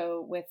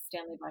 So with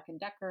Stanley Black and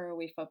Decker,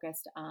 we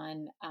focused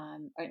on,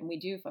 and we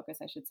do focus,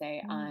 I should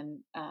say, Mm.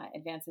 on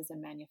advances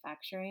in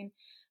manufacturing.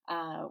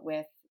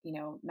 With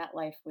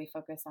MetLife, we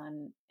focus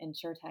on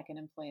insurtech and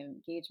employee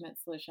engagement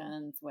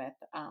solutions. With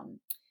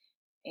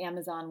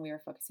Amazon, we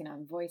were focusing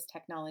on voice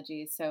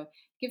technologies. So it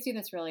gives you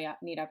this really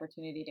neat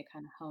opportunity to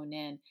kind of hone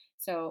in.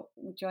 So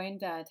we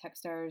joined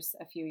Techstars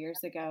a few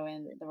years ago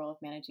in the role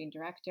of managing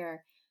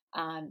director,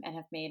 and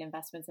have made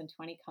investments in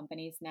 20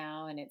 companies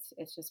now. And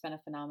it's just been a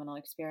phenomenal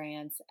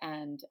experience.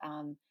 And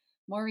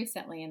more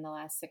recently, in the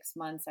last 6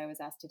 months, I was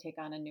asked to take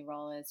on a new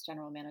role as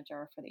general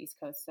manager for the East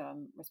Coast. So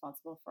I'm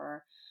responsible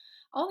for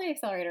all the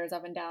accelerators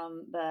up and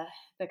down the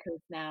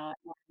coast now.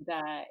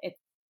 And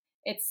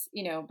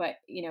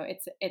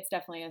it's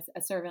definitely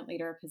a servant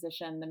leader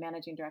position. The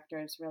managing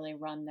directors really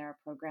run their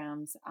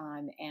programs,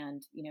 and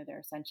they're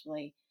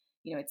essentially,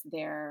 it's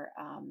their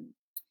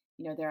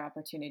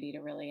opportunity to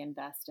really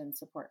invest and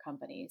support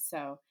companies.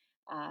 So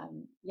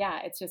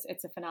yeah, it's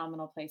a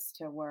phenomenal place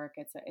to work.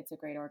 It's a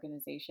great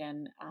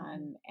organization,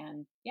 Mhm.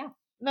 and yeah,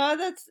 No,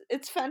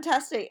 it's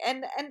fantastic,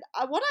 and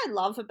what I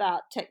love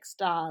about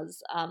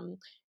TechStars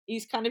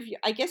is kind of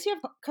I guess you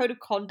have a code of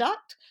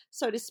conduct,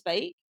 so to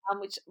speak,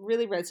 which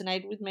really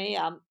resonated with me.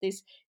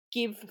 This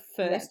give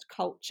yes, first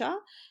culture,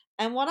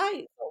 and what I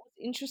thought was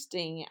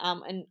interesting,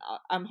 and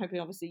I'm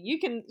hoping obviously you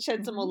can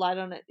shed some more hmm light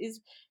on it,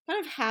 is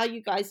kind of how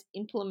you guys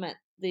implement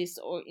this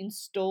or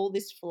install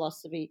this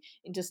philosophy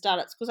into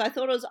startups. Because I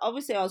thought it was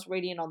obviously I was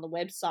reading it on the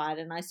website,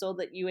 and I saw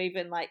that you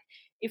even like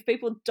if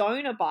people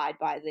don't abide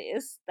by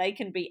this, they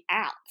can be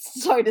out,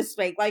 so to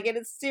speak. Like, and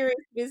it's serious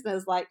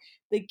business, like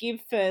the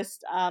give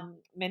first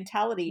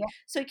mentality.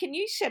 So, can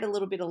you shed a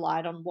little bit of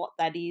light on what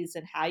that is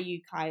and how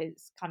you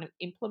guys kind of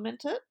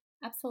implement it?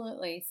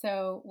 absolutely.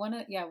 So one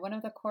of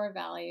the core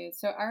values.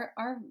 So our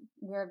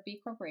we're a B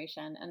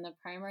corporation, and the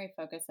primary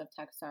focus of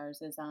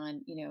TechStars is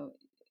on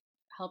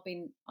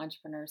helping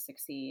entrepreneurs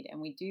succeed, and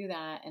we do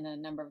that in a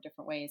number of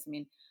different ways. I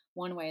mean,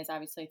 one way is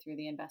obviously through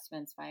the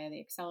investments via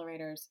the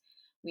accelerators.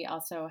 We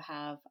also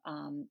have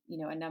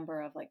a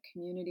number of like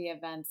community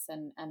events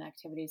and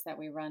activities that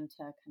we run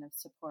to kind of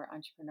support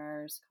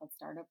entrepreneurs called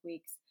Startup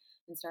Weeks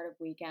and Startup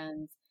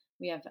Weekends.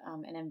 We have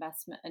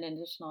an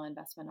additional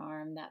investment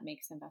arm that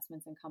makes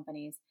investments in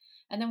companies,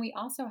 and then we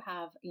also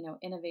have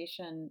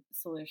innovation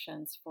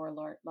solutions for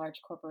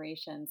large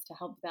corporations to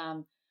help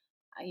them,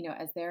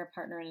 as their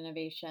partner in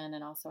innovation,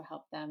 and also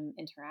help them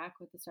interact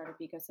with the startup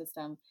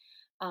ecosystem.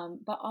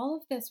 But all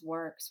of this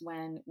works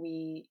when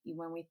we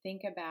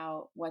think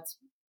about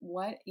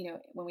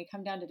when we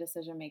come down to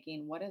decision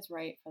making, what is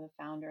right for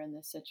the founder in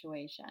this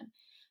situation,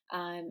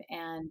 and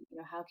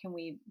how can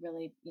we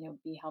really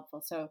be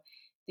helpful. So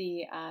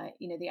the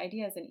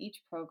idea is in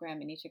each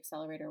program, in each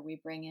accelerator,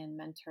 we bring in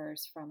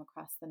mentors from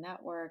across the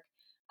network,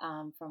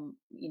 from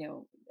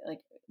like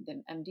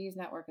the MD's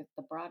network,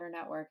 the broader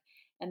network,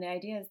 and the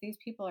idea is these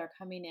people are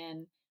coming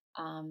in,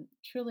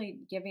 truly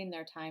giving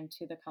their time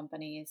to the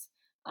companies.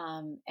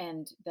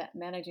 And that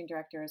managing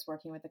director is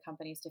working with the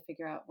companies to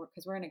figure out,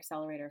 because we're an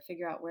accelerator,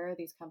 figure out where are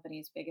these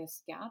companies'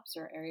 biggest gaps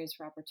or areas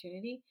for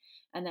opportunity,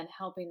 and then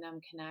helping them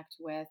connect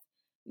with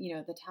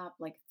the top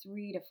like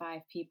 3 to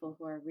 5 people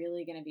who are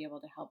really going to be able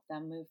to help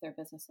them move their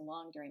business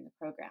along during the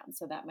program.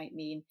 So that might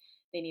mean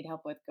they need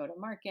help with go to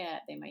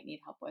market, they might need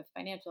help with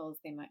financials,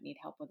 they might need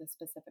help with a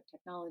specific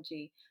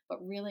technology,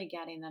 but really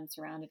getting them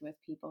surrounded with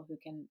people who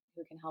can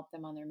help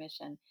them on their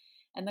mission.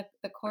 And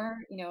the core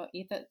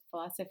ethos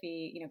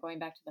philosophy, going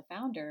back to the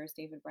founders,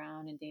 David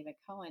Brown and David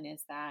Cohen,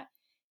 is that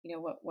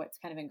what's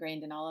kind of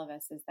ingrained in all of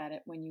us is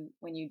that when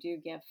you do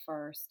give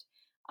first,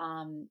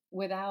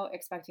 without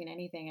expecting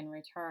anything in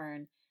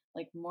return,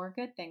 like more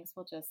good things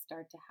will just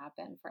start to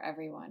happen for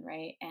everyone,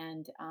 right?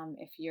 And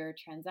if you're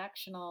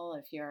transactional,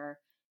 if you're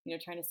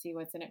trying to see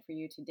what's in it for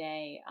you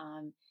today,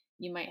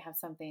 you might have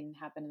something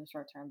happen in the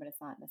short term, but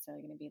it's not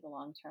necessarily going to be the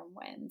long term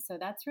win. So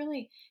that's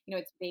really,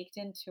 it's baked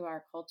into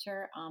our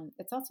culture.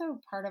 It's also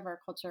part of our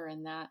culture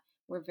in that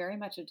we're very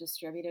much a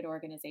distributed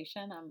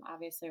organization. I'm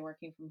obviously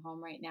working from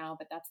home right now,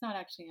 but that's not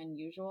actually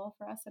unusual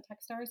for us at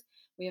Techstars.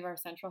 We have our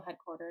central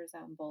headquarters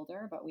out in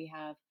Boulder, but we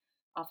have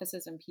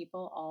offices and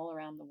people all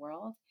around the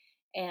world.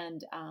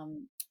 And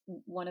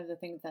one of the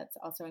things that's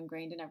also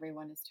ingrained in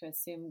everyone is to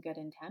assume good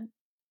intent.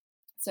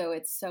 So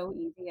it's so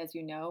easy, as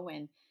you know,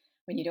 when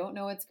you don't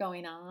know what's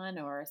going on,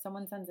 or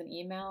someone sends an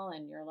email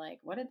and you're like,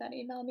 what did that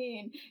email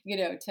mean?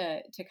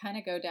 To kind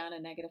of go down a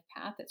negative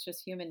path. It's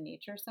just human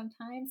nature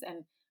sometimes.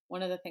 And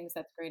one of the things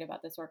that's great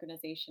about this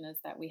organization is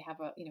that we have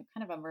a,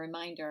 kind of a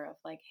reminder of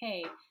like,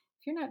 hey,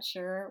 if you're not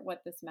sure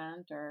what this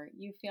meant or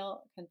you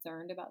feel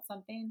concerned about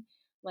something,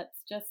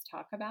 let's just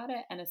talk about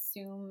it and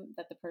assume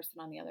that the person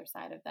on the other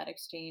side of that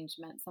exchange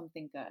meant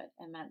something good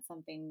and meant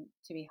something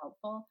to be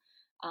helpful,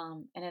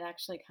 and it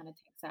actually kind of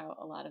takes out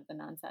a lot of the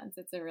nonsense.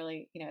 It's a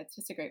really, it's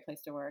just a great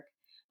place to work.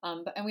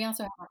 And we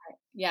also have,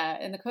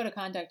 yeah, in the code of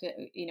conduct,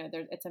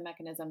 it's a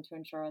mechanism to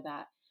ensure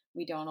that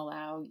we don't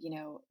allow,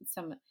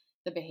 some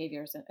the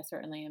behaviors,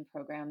 certainly in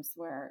programs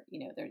where,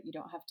 you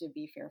don't have to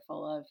be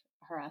fearful of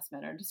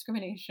harassment or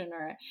discrimination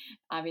or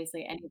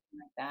obviously anything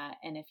like that.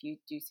 And if you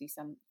do see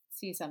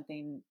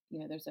something,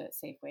 there's a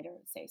safe way to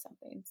say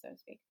something, so to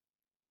speak.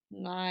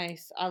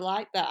 Nice. I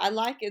like that. I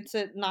like it's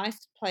a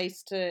nice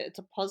place to it's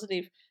a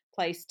positive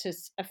place to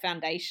a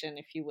foundation,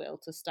 if you will,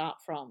 to start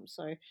from.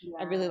 So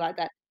I really Yeah. like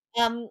that.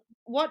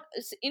 What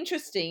is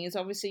interesting is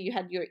obviously you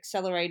had your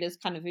accelerators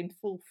kind of in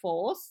full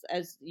force,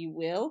 as you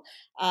will,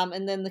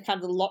 and then the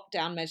kind of the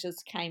lockdown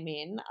measures came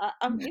in.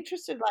 I'm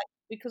interested, like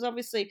because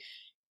obviously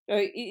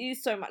it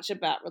is so much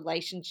about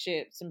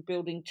relationships and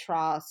building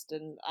trust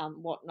and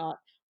whatnot.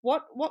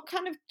 What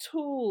kind of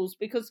tools?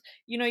 Because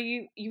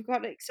you've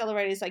got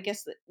accelerators, I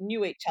guess, that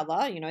knew each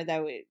other. They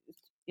were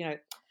you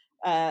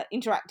know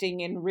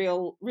interacting in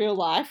real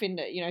life, in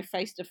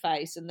face to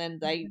face, and then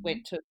they Mhm.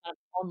 went to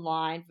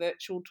online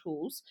virtual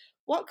tools.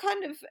 What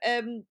kind of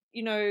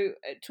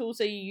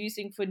tools are you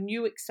using for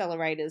new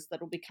accelerators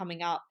that will be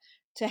coming up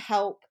to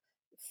help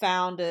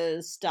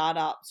founders,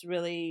 startups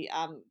really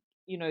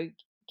you know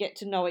get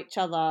to know each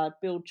other,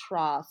 build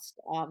trust,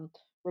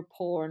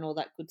 rapport, and all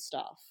that good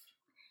stuff.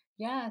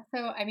 Yeah, so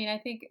I mean, I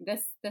think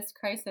this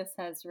crisis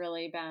has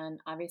really been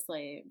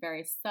obviously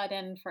very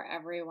sudden for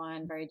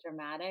everyone, very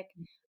dramatic.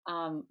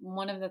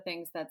 One of the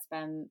things that's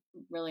been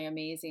really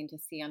amazing to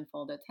see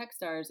unfold at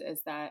Techstars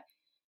is that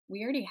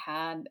we already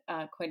had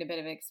quite a bit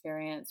of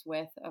experience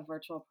with a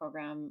virtual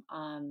program.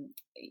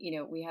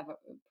 We have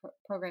a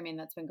programming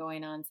that's been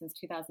going on since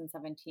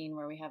 2017,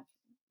 where we have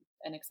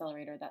an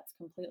accelerator that's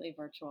completely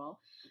virtual.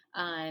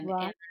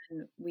 Right.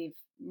 And we've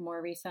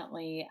more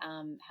recently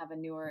have a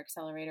newer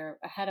accelerator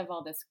ahead of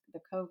all this,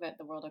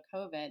 the world of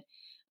COVID,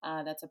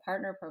 that's a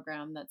partner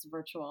program that's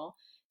virtual.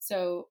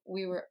 So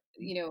we were,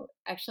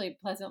 actually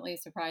pleasantly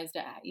surprised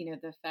at,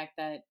 the fact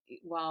that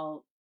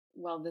while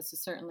this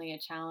is certainly a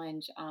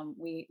challenge,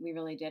 we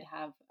really did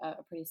have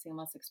a pretty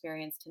seamless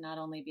experience to not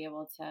only be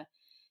able to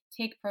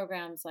take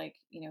programs like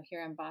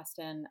here in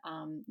Boston,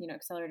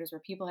 accelerators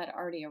where people had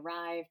already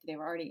arrived, they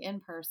were already in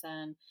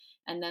person,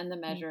 and then the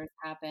Mm. measures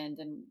happened,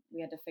 and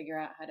we had to figure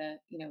out how to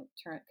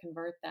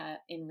convert that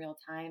in real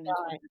time into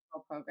a Right.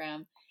 virtual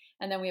program.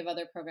 And then we have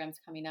other programs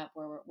coming up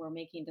where we're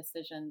making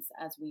decisions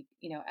as we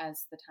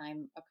as the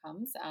time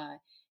comes,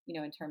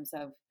 in terms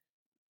of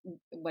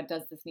what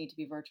does this need to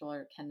be virtual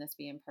or can this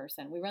be in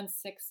person. We run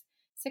six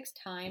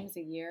times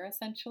a year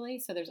essentially,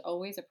 so there's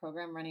always a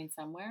program running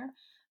somewhere.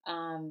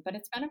 But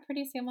it's been a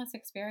pretty seamless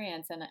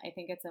experience, and I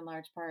think it's in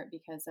large part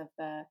because of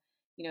the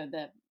you know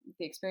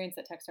the experience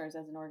that Techstars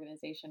as an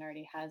organization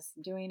already has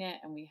doing it,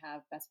 and we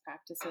have best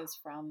practices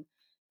from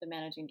the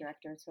managing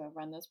directors who have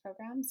run those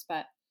programs.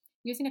 But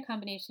using a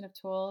combination of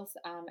tools,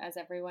 as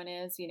everyone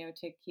is,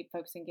 to keep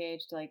folks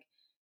engaged, like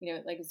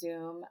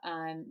Zoom.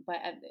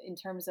 In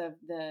terms of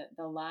the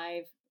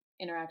live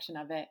interaction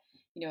of it,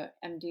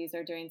 MDs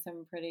are doing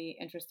some pretty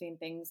interesting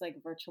things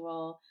like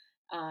virtual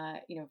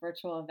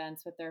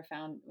events with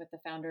with the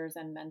founders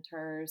and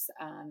mentors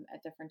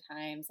at different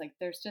times. Like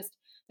there's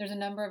a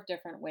number of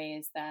different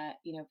ways that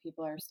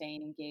people are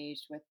staying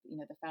engaged with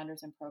the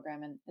founders and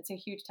program, and it's a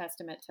huge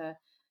testament to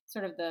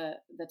sort of the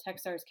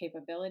Techstars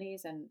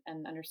capabilities and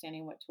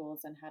understanding what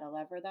tools and how to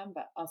lever them,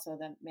 but also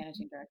the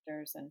managing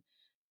directors and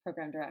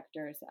program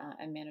directors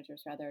and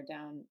managers rather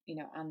down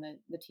on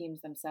the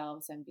teams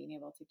themselves, and being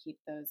able to keep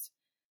those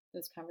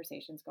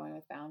conversations going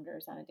with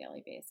founders on a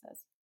daily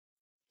basis.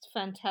 It's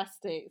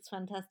fantastic. It's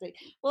fantastic.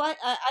 Well,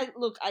 I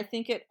look. I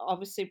think it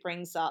obviously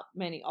brings up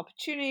many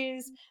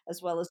opportunities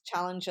as well as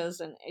challenges,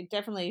 and it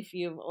definitely, if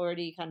you've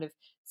already kind of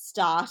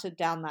started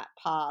down that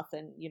path,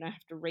 and you don't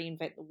have to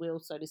reinvent the wheel,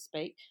 so to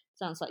speak.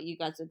 Sounds like you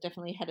guys are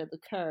definitely ahead of the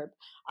curve.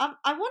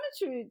 I wanted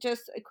to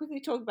just quickly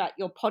talk about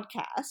your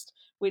podcast,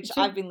 which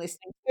Sure. I've been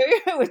listening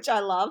to, which I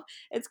love.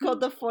 It's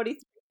called the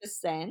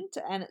 43%,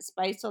 and it's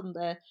based on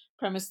the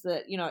premise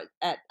that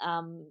at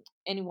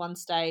any one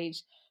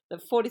stage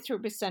that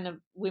 43%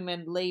 of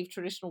women leave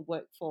traditional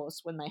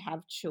workforce when they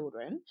have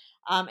children.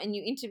 And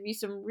you interview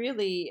some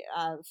really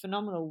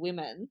phenomenal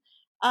women.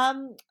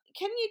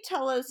 Can you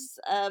tell us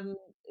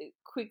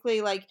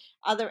quickly, like,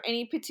 are there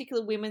any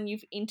particular women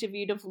you've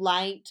interviewed of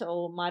late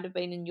or might have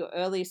been in your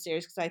earlier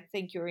series? Because I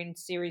think you're in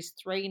series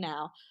 3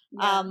 now,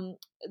 Yeah.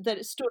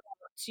 that stood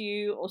out to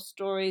you or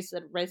stories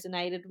that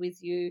resonated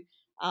with you?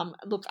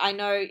 Look, I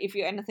know if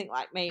you're anything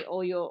like me,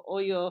 all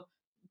your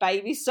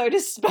babies, so to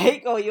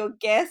speak, or your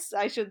guests,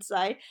 I should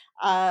say,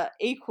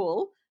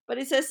 equal. But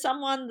is there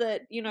someone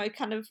that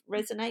kind of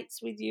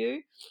resonates with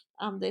you,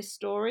 their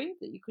story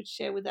that you could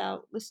share with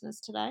our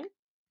listeners today?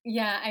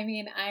 Yeah, I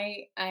mean,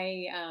 I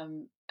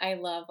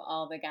love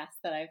all the guests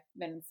that I've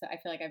been. So I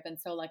feel like I've been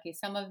so lucky.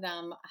 Some of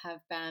them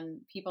have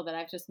been people that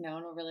I've just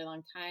known a really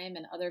long time,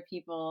 and other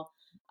people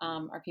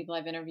are people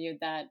I've interviewed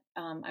that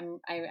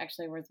I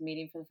actually was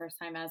meeting for the first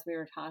time as we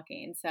were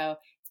talking. So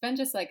it's been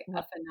just like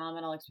Right. a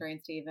phenomenal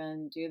experience to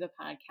even do the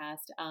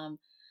podcast.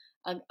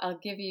 I'll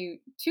give you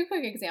two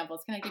quick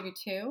examples. Can I give you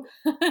two?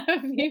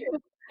 of people?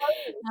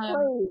 Please,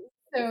 Um,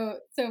 please.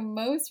 so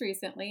most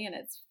recently, and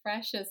it's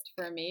freshest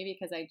for me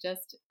because I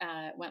just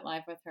went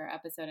live with her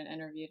episode and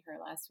interviewed her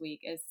last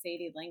week, is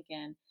Sadie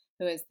Lincoln,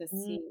 who is the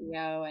Mm,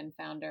 CEO and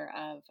founder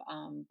of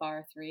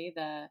Bar3,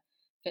 the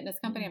fitness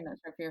company. I'm mm, not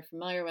sure if you're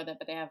familiar with it,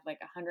 but they have like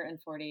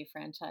 140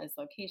 franchise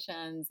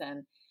locations,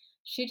 and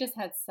she just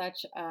had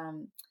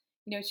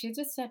she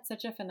just had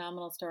such a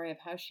phenomenal story of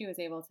how she was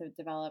able to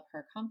develop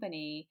her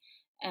company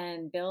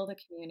and build a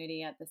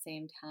community at the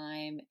same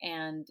time.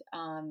 And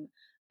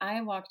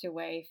I walked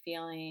away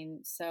feeling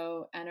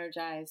so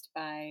energized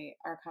by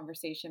our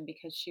conversation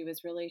because she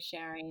was really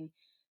sharing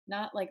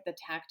not like the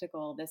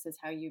tactical, this is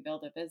how you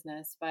build a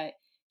business, but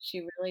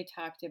she really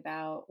talked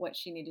about what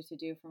she needed to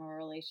do from a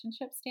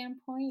relationship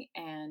standpoint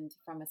and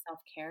from a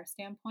self-care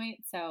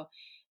standpoint. So,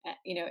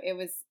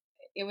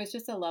 it was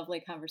just a lovely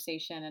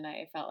conversation, and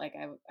I felt like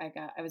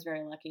I was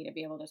very lucky to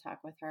be able to talk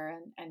with her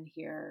and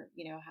hear,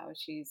 how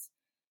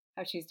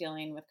she's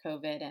dealing with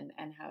COVID,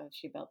 and how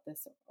she built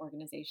this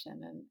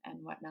organization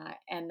and whatnot.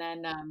 And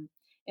then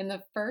in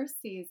the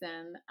first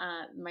season,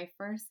 my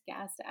first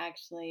guest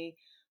actually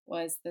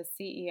was the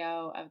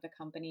CEO of the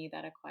company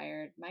that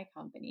acquired my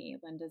company,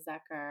 Linda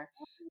Zecker.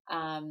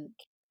 Um,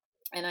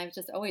 and I've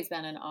just always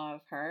been in awe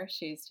of her.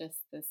 She's just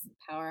this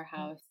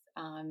powerhouse,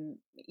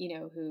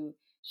 who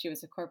she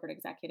was a corporate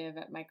executive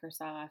at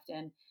Microsoft,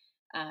 and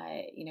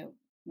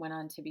went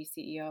on to be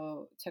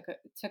CEO. Took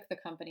the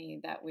company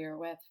that we were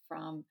with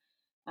from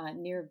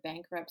near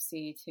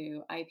bankruptcy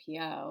to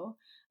IPO,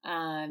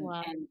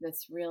 Wow. and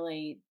this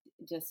really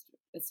just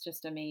it's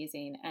just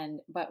amazing.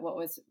 And but what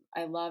was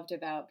I loved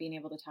about being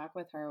able to talk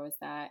with her was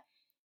that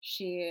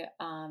she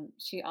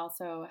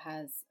also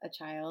has a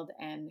child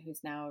and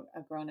who's now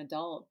a grown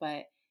adult,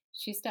 but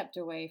she stepped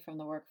away from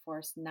the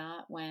workforce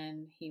not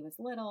when he was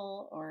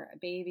little or a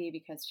baby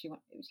because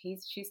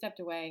she stepped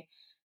away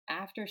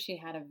after she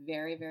had a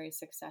very, very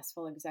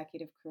successful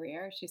executive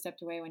career. She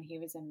stepped away when he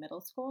was in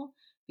middle school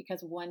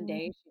because one Mm,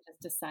 day she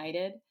just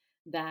decided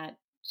that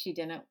she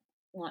didn't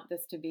want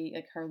this to be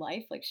like her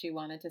life. Like she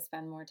wanted to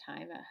spend more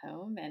time at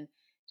home, and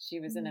she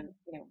was in a, mm,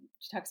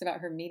 she talks about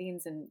her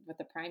meetings and with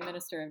the prime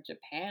minister of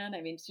Japan.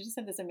 I mean, she just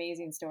had this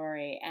amazing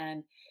story.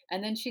 And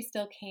then she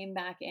still came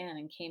back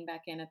in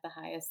at the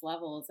highest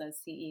levels as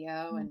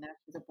CEO, mm, and now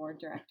she's a board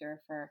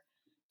director for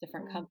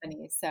different mm.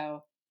 companies.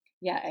 So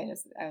yeah,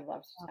 I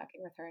loved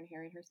talking with her and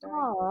hearing her story.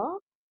 Oh,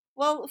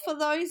 well, for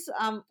those,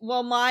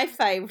 well, my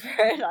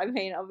favorite, I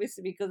mean,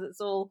 obviously because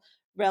it's all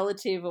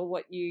relative or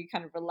what you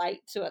kind of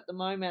relate to at the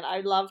moment. I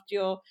loved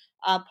your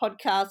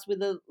podcast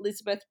with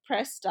Elizabeth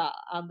Presta,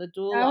 the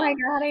Oh my doula.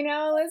 God, I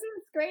know.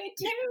 Elizabeth's great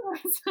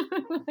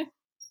too.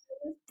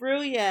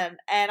 Brilliant,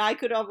 and I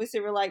could obviously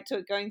relate to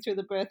it going through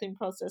the birthing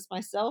process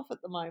myself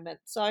at the moment.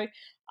 So,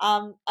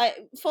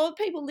 for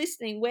people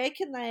listening, where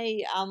can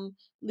they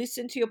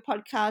listen to your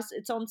podcast?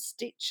 It's on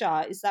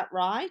Stitcher, is that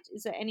right?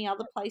 Is there any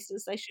other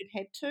places they should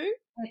head to?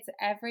 It's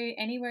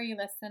anywhere you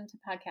listen to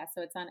podcasts.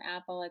 So it's on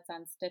Apple, it's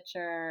on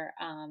Stitcher,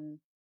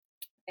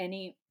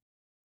 any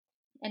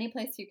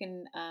place you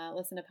can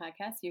listen to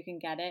podcasts, you can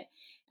get it.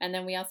 And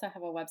then we also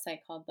have a website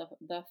called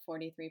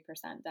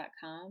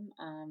the43percent.com.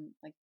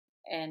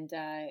 And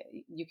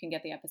you can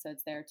get the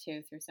episodes there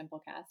too through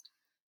Simplecast.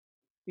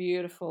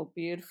 Beautiful,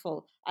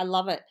 beautiful. I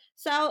love it.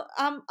 So,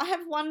 I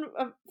have one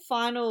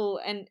final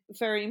and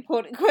very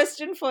important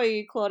question for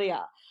you,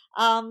 Claudia.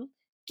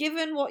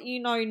 Given what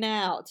you know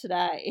now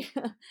today,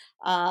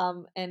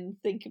 and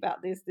think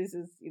about this. This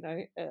is,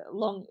 a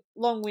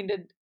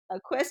long-winded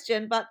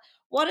question, but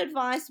what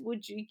advice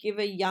would you give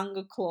a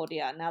younger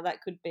Claudia? Now,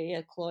 that could be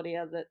a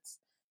Claudia that's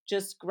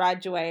just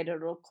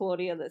graduated, or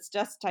Claudia that's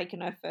just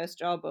taken her first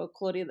job, or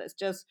Claudia that's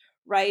just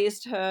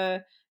raised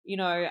her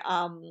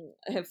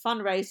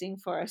fundraising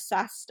for a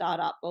SaaS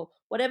startup, or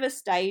whatever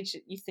stage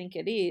you think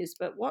it is.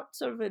 But what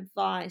sort of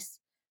advice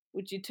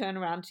would you turn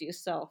around to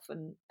yourself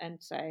and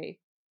say,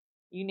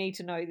 you need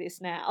to know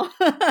this now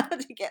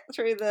to get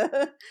through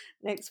the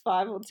next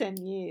 5 or 10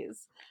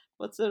 years?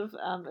 What sort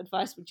of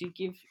advice would you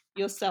give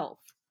yourself?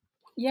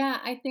 Yeah,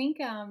 I think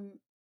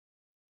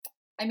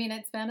I mean,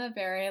 it's been a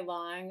very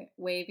long,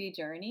 wavy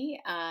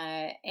journey,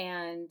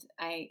 and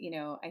I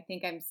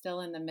think I'm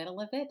still in the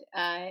middle of it,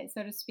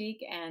 so to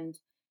speak. And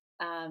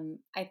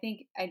I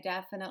think I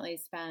definitely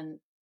spent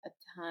a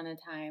ton of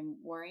time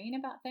worrying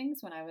about things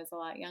when I was a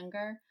lot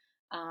younger,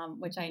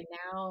 which Mhm. I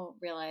now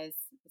realize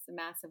is a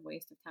massive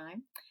waste of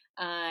time.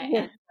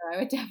 Yeah. And so I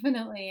would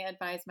definitely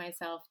advise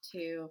myself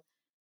to,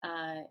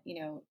 uh, you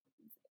know,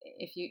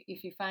 if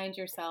you find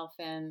yourself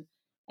in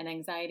an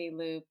anxiety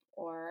loop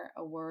or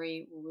a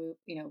worry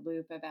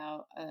loop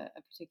about a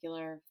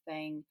particular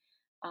thing,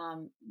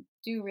 um,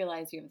 do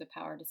realize you have the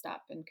power to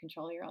stop and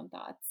control your own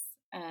thoughts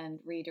and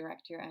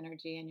redirect your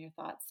energy and your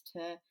thoughts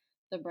to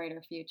the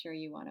brighter future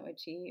you want to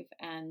achieve.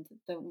 And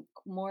the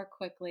more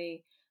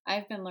quickly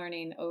I've been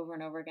learning over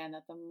and over again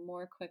that the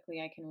more quickly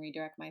I can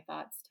redirect my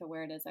thoughts to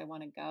where it is I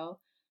want to go,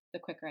 the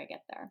quicker I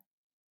get there.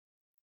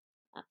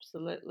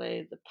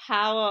 Absolutely. The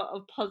power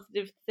of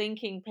positive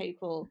thinking,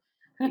 people.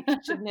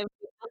 It should never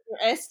be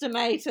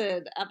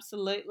underestimated.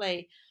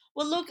 Absolutely.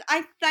 Well, look,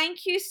 I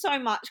thank you so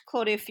much,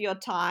 Claudia, for your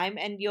time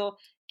and your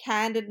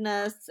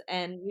candidness,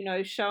 and,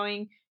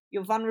 showing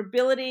your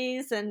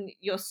vulnerabilities and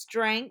your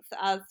strength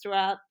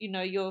throughout,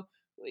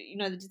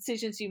 the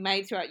decisions you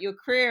made throughout your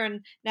career.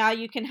 And now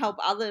you can help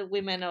other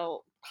women,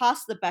 or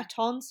pass the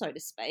baton, so to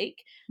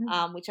speak,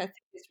 which I think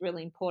is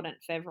really important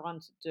for everyone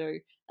to do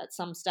at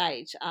some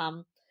stage.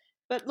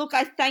 But look,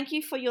 I thank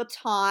you for your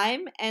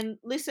time. And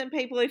listen,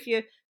 people, if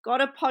you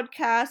got a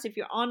podcast, if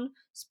you're on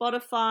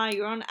Spotify,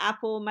 you're on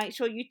Apple, make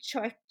sure you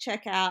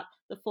check out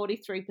the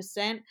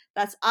 43%.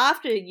 That's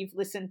after you've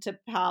listened to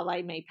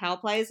Parlay Me Power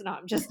Players. No,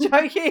 I'm just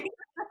joking.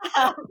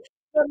 Um,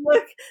 but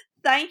look,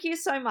 thank you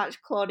so much,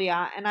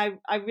 Claudia. And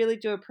I really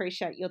do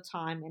appreciate your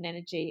time and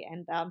energy.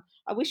 And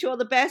I wish you all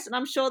the best. And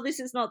I'm sure this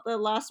is not the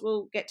last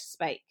we'll get to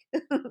speak.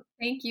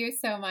 Thank you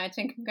so much,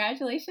 and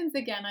congratulations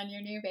again on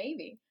your new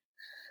baby.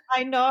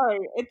 I know.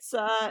 It's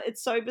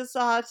so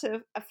bizarre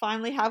to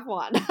finally have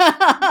one. But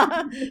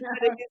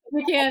it is a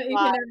You wild can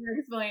ride. never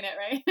explain it,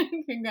 right?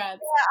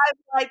 Congrats. I'm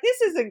like,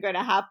 "This isn't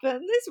gonna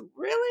happen. This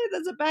really?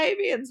 There's a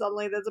baby?" And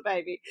suddenly there's a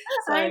baby.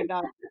 I So,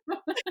 no,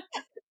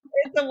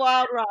 it's a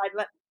wild ride,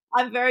 but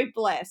I'm very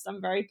blessed.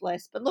 I'm very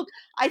blessed. But look,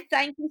 I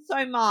thank you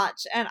so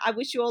much, and I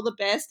wish you all the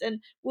best,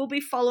 and we'll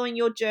be following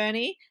your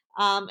journey,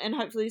 and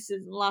hopefully this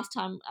is the last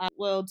time,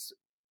 worlds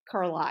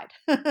collide.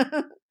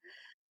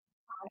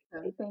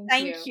 Awesome. Thank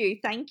Thank you. you,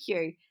 thank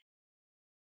you.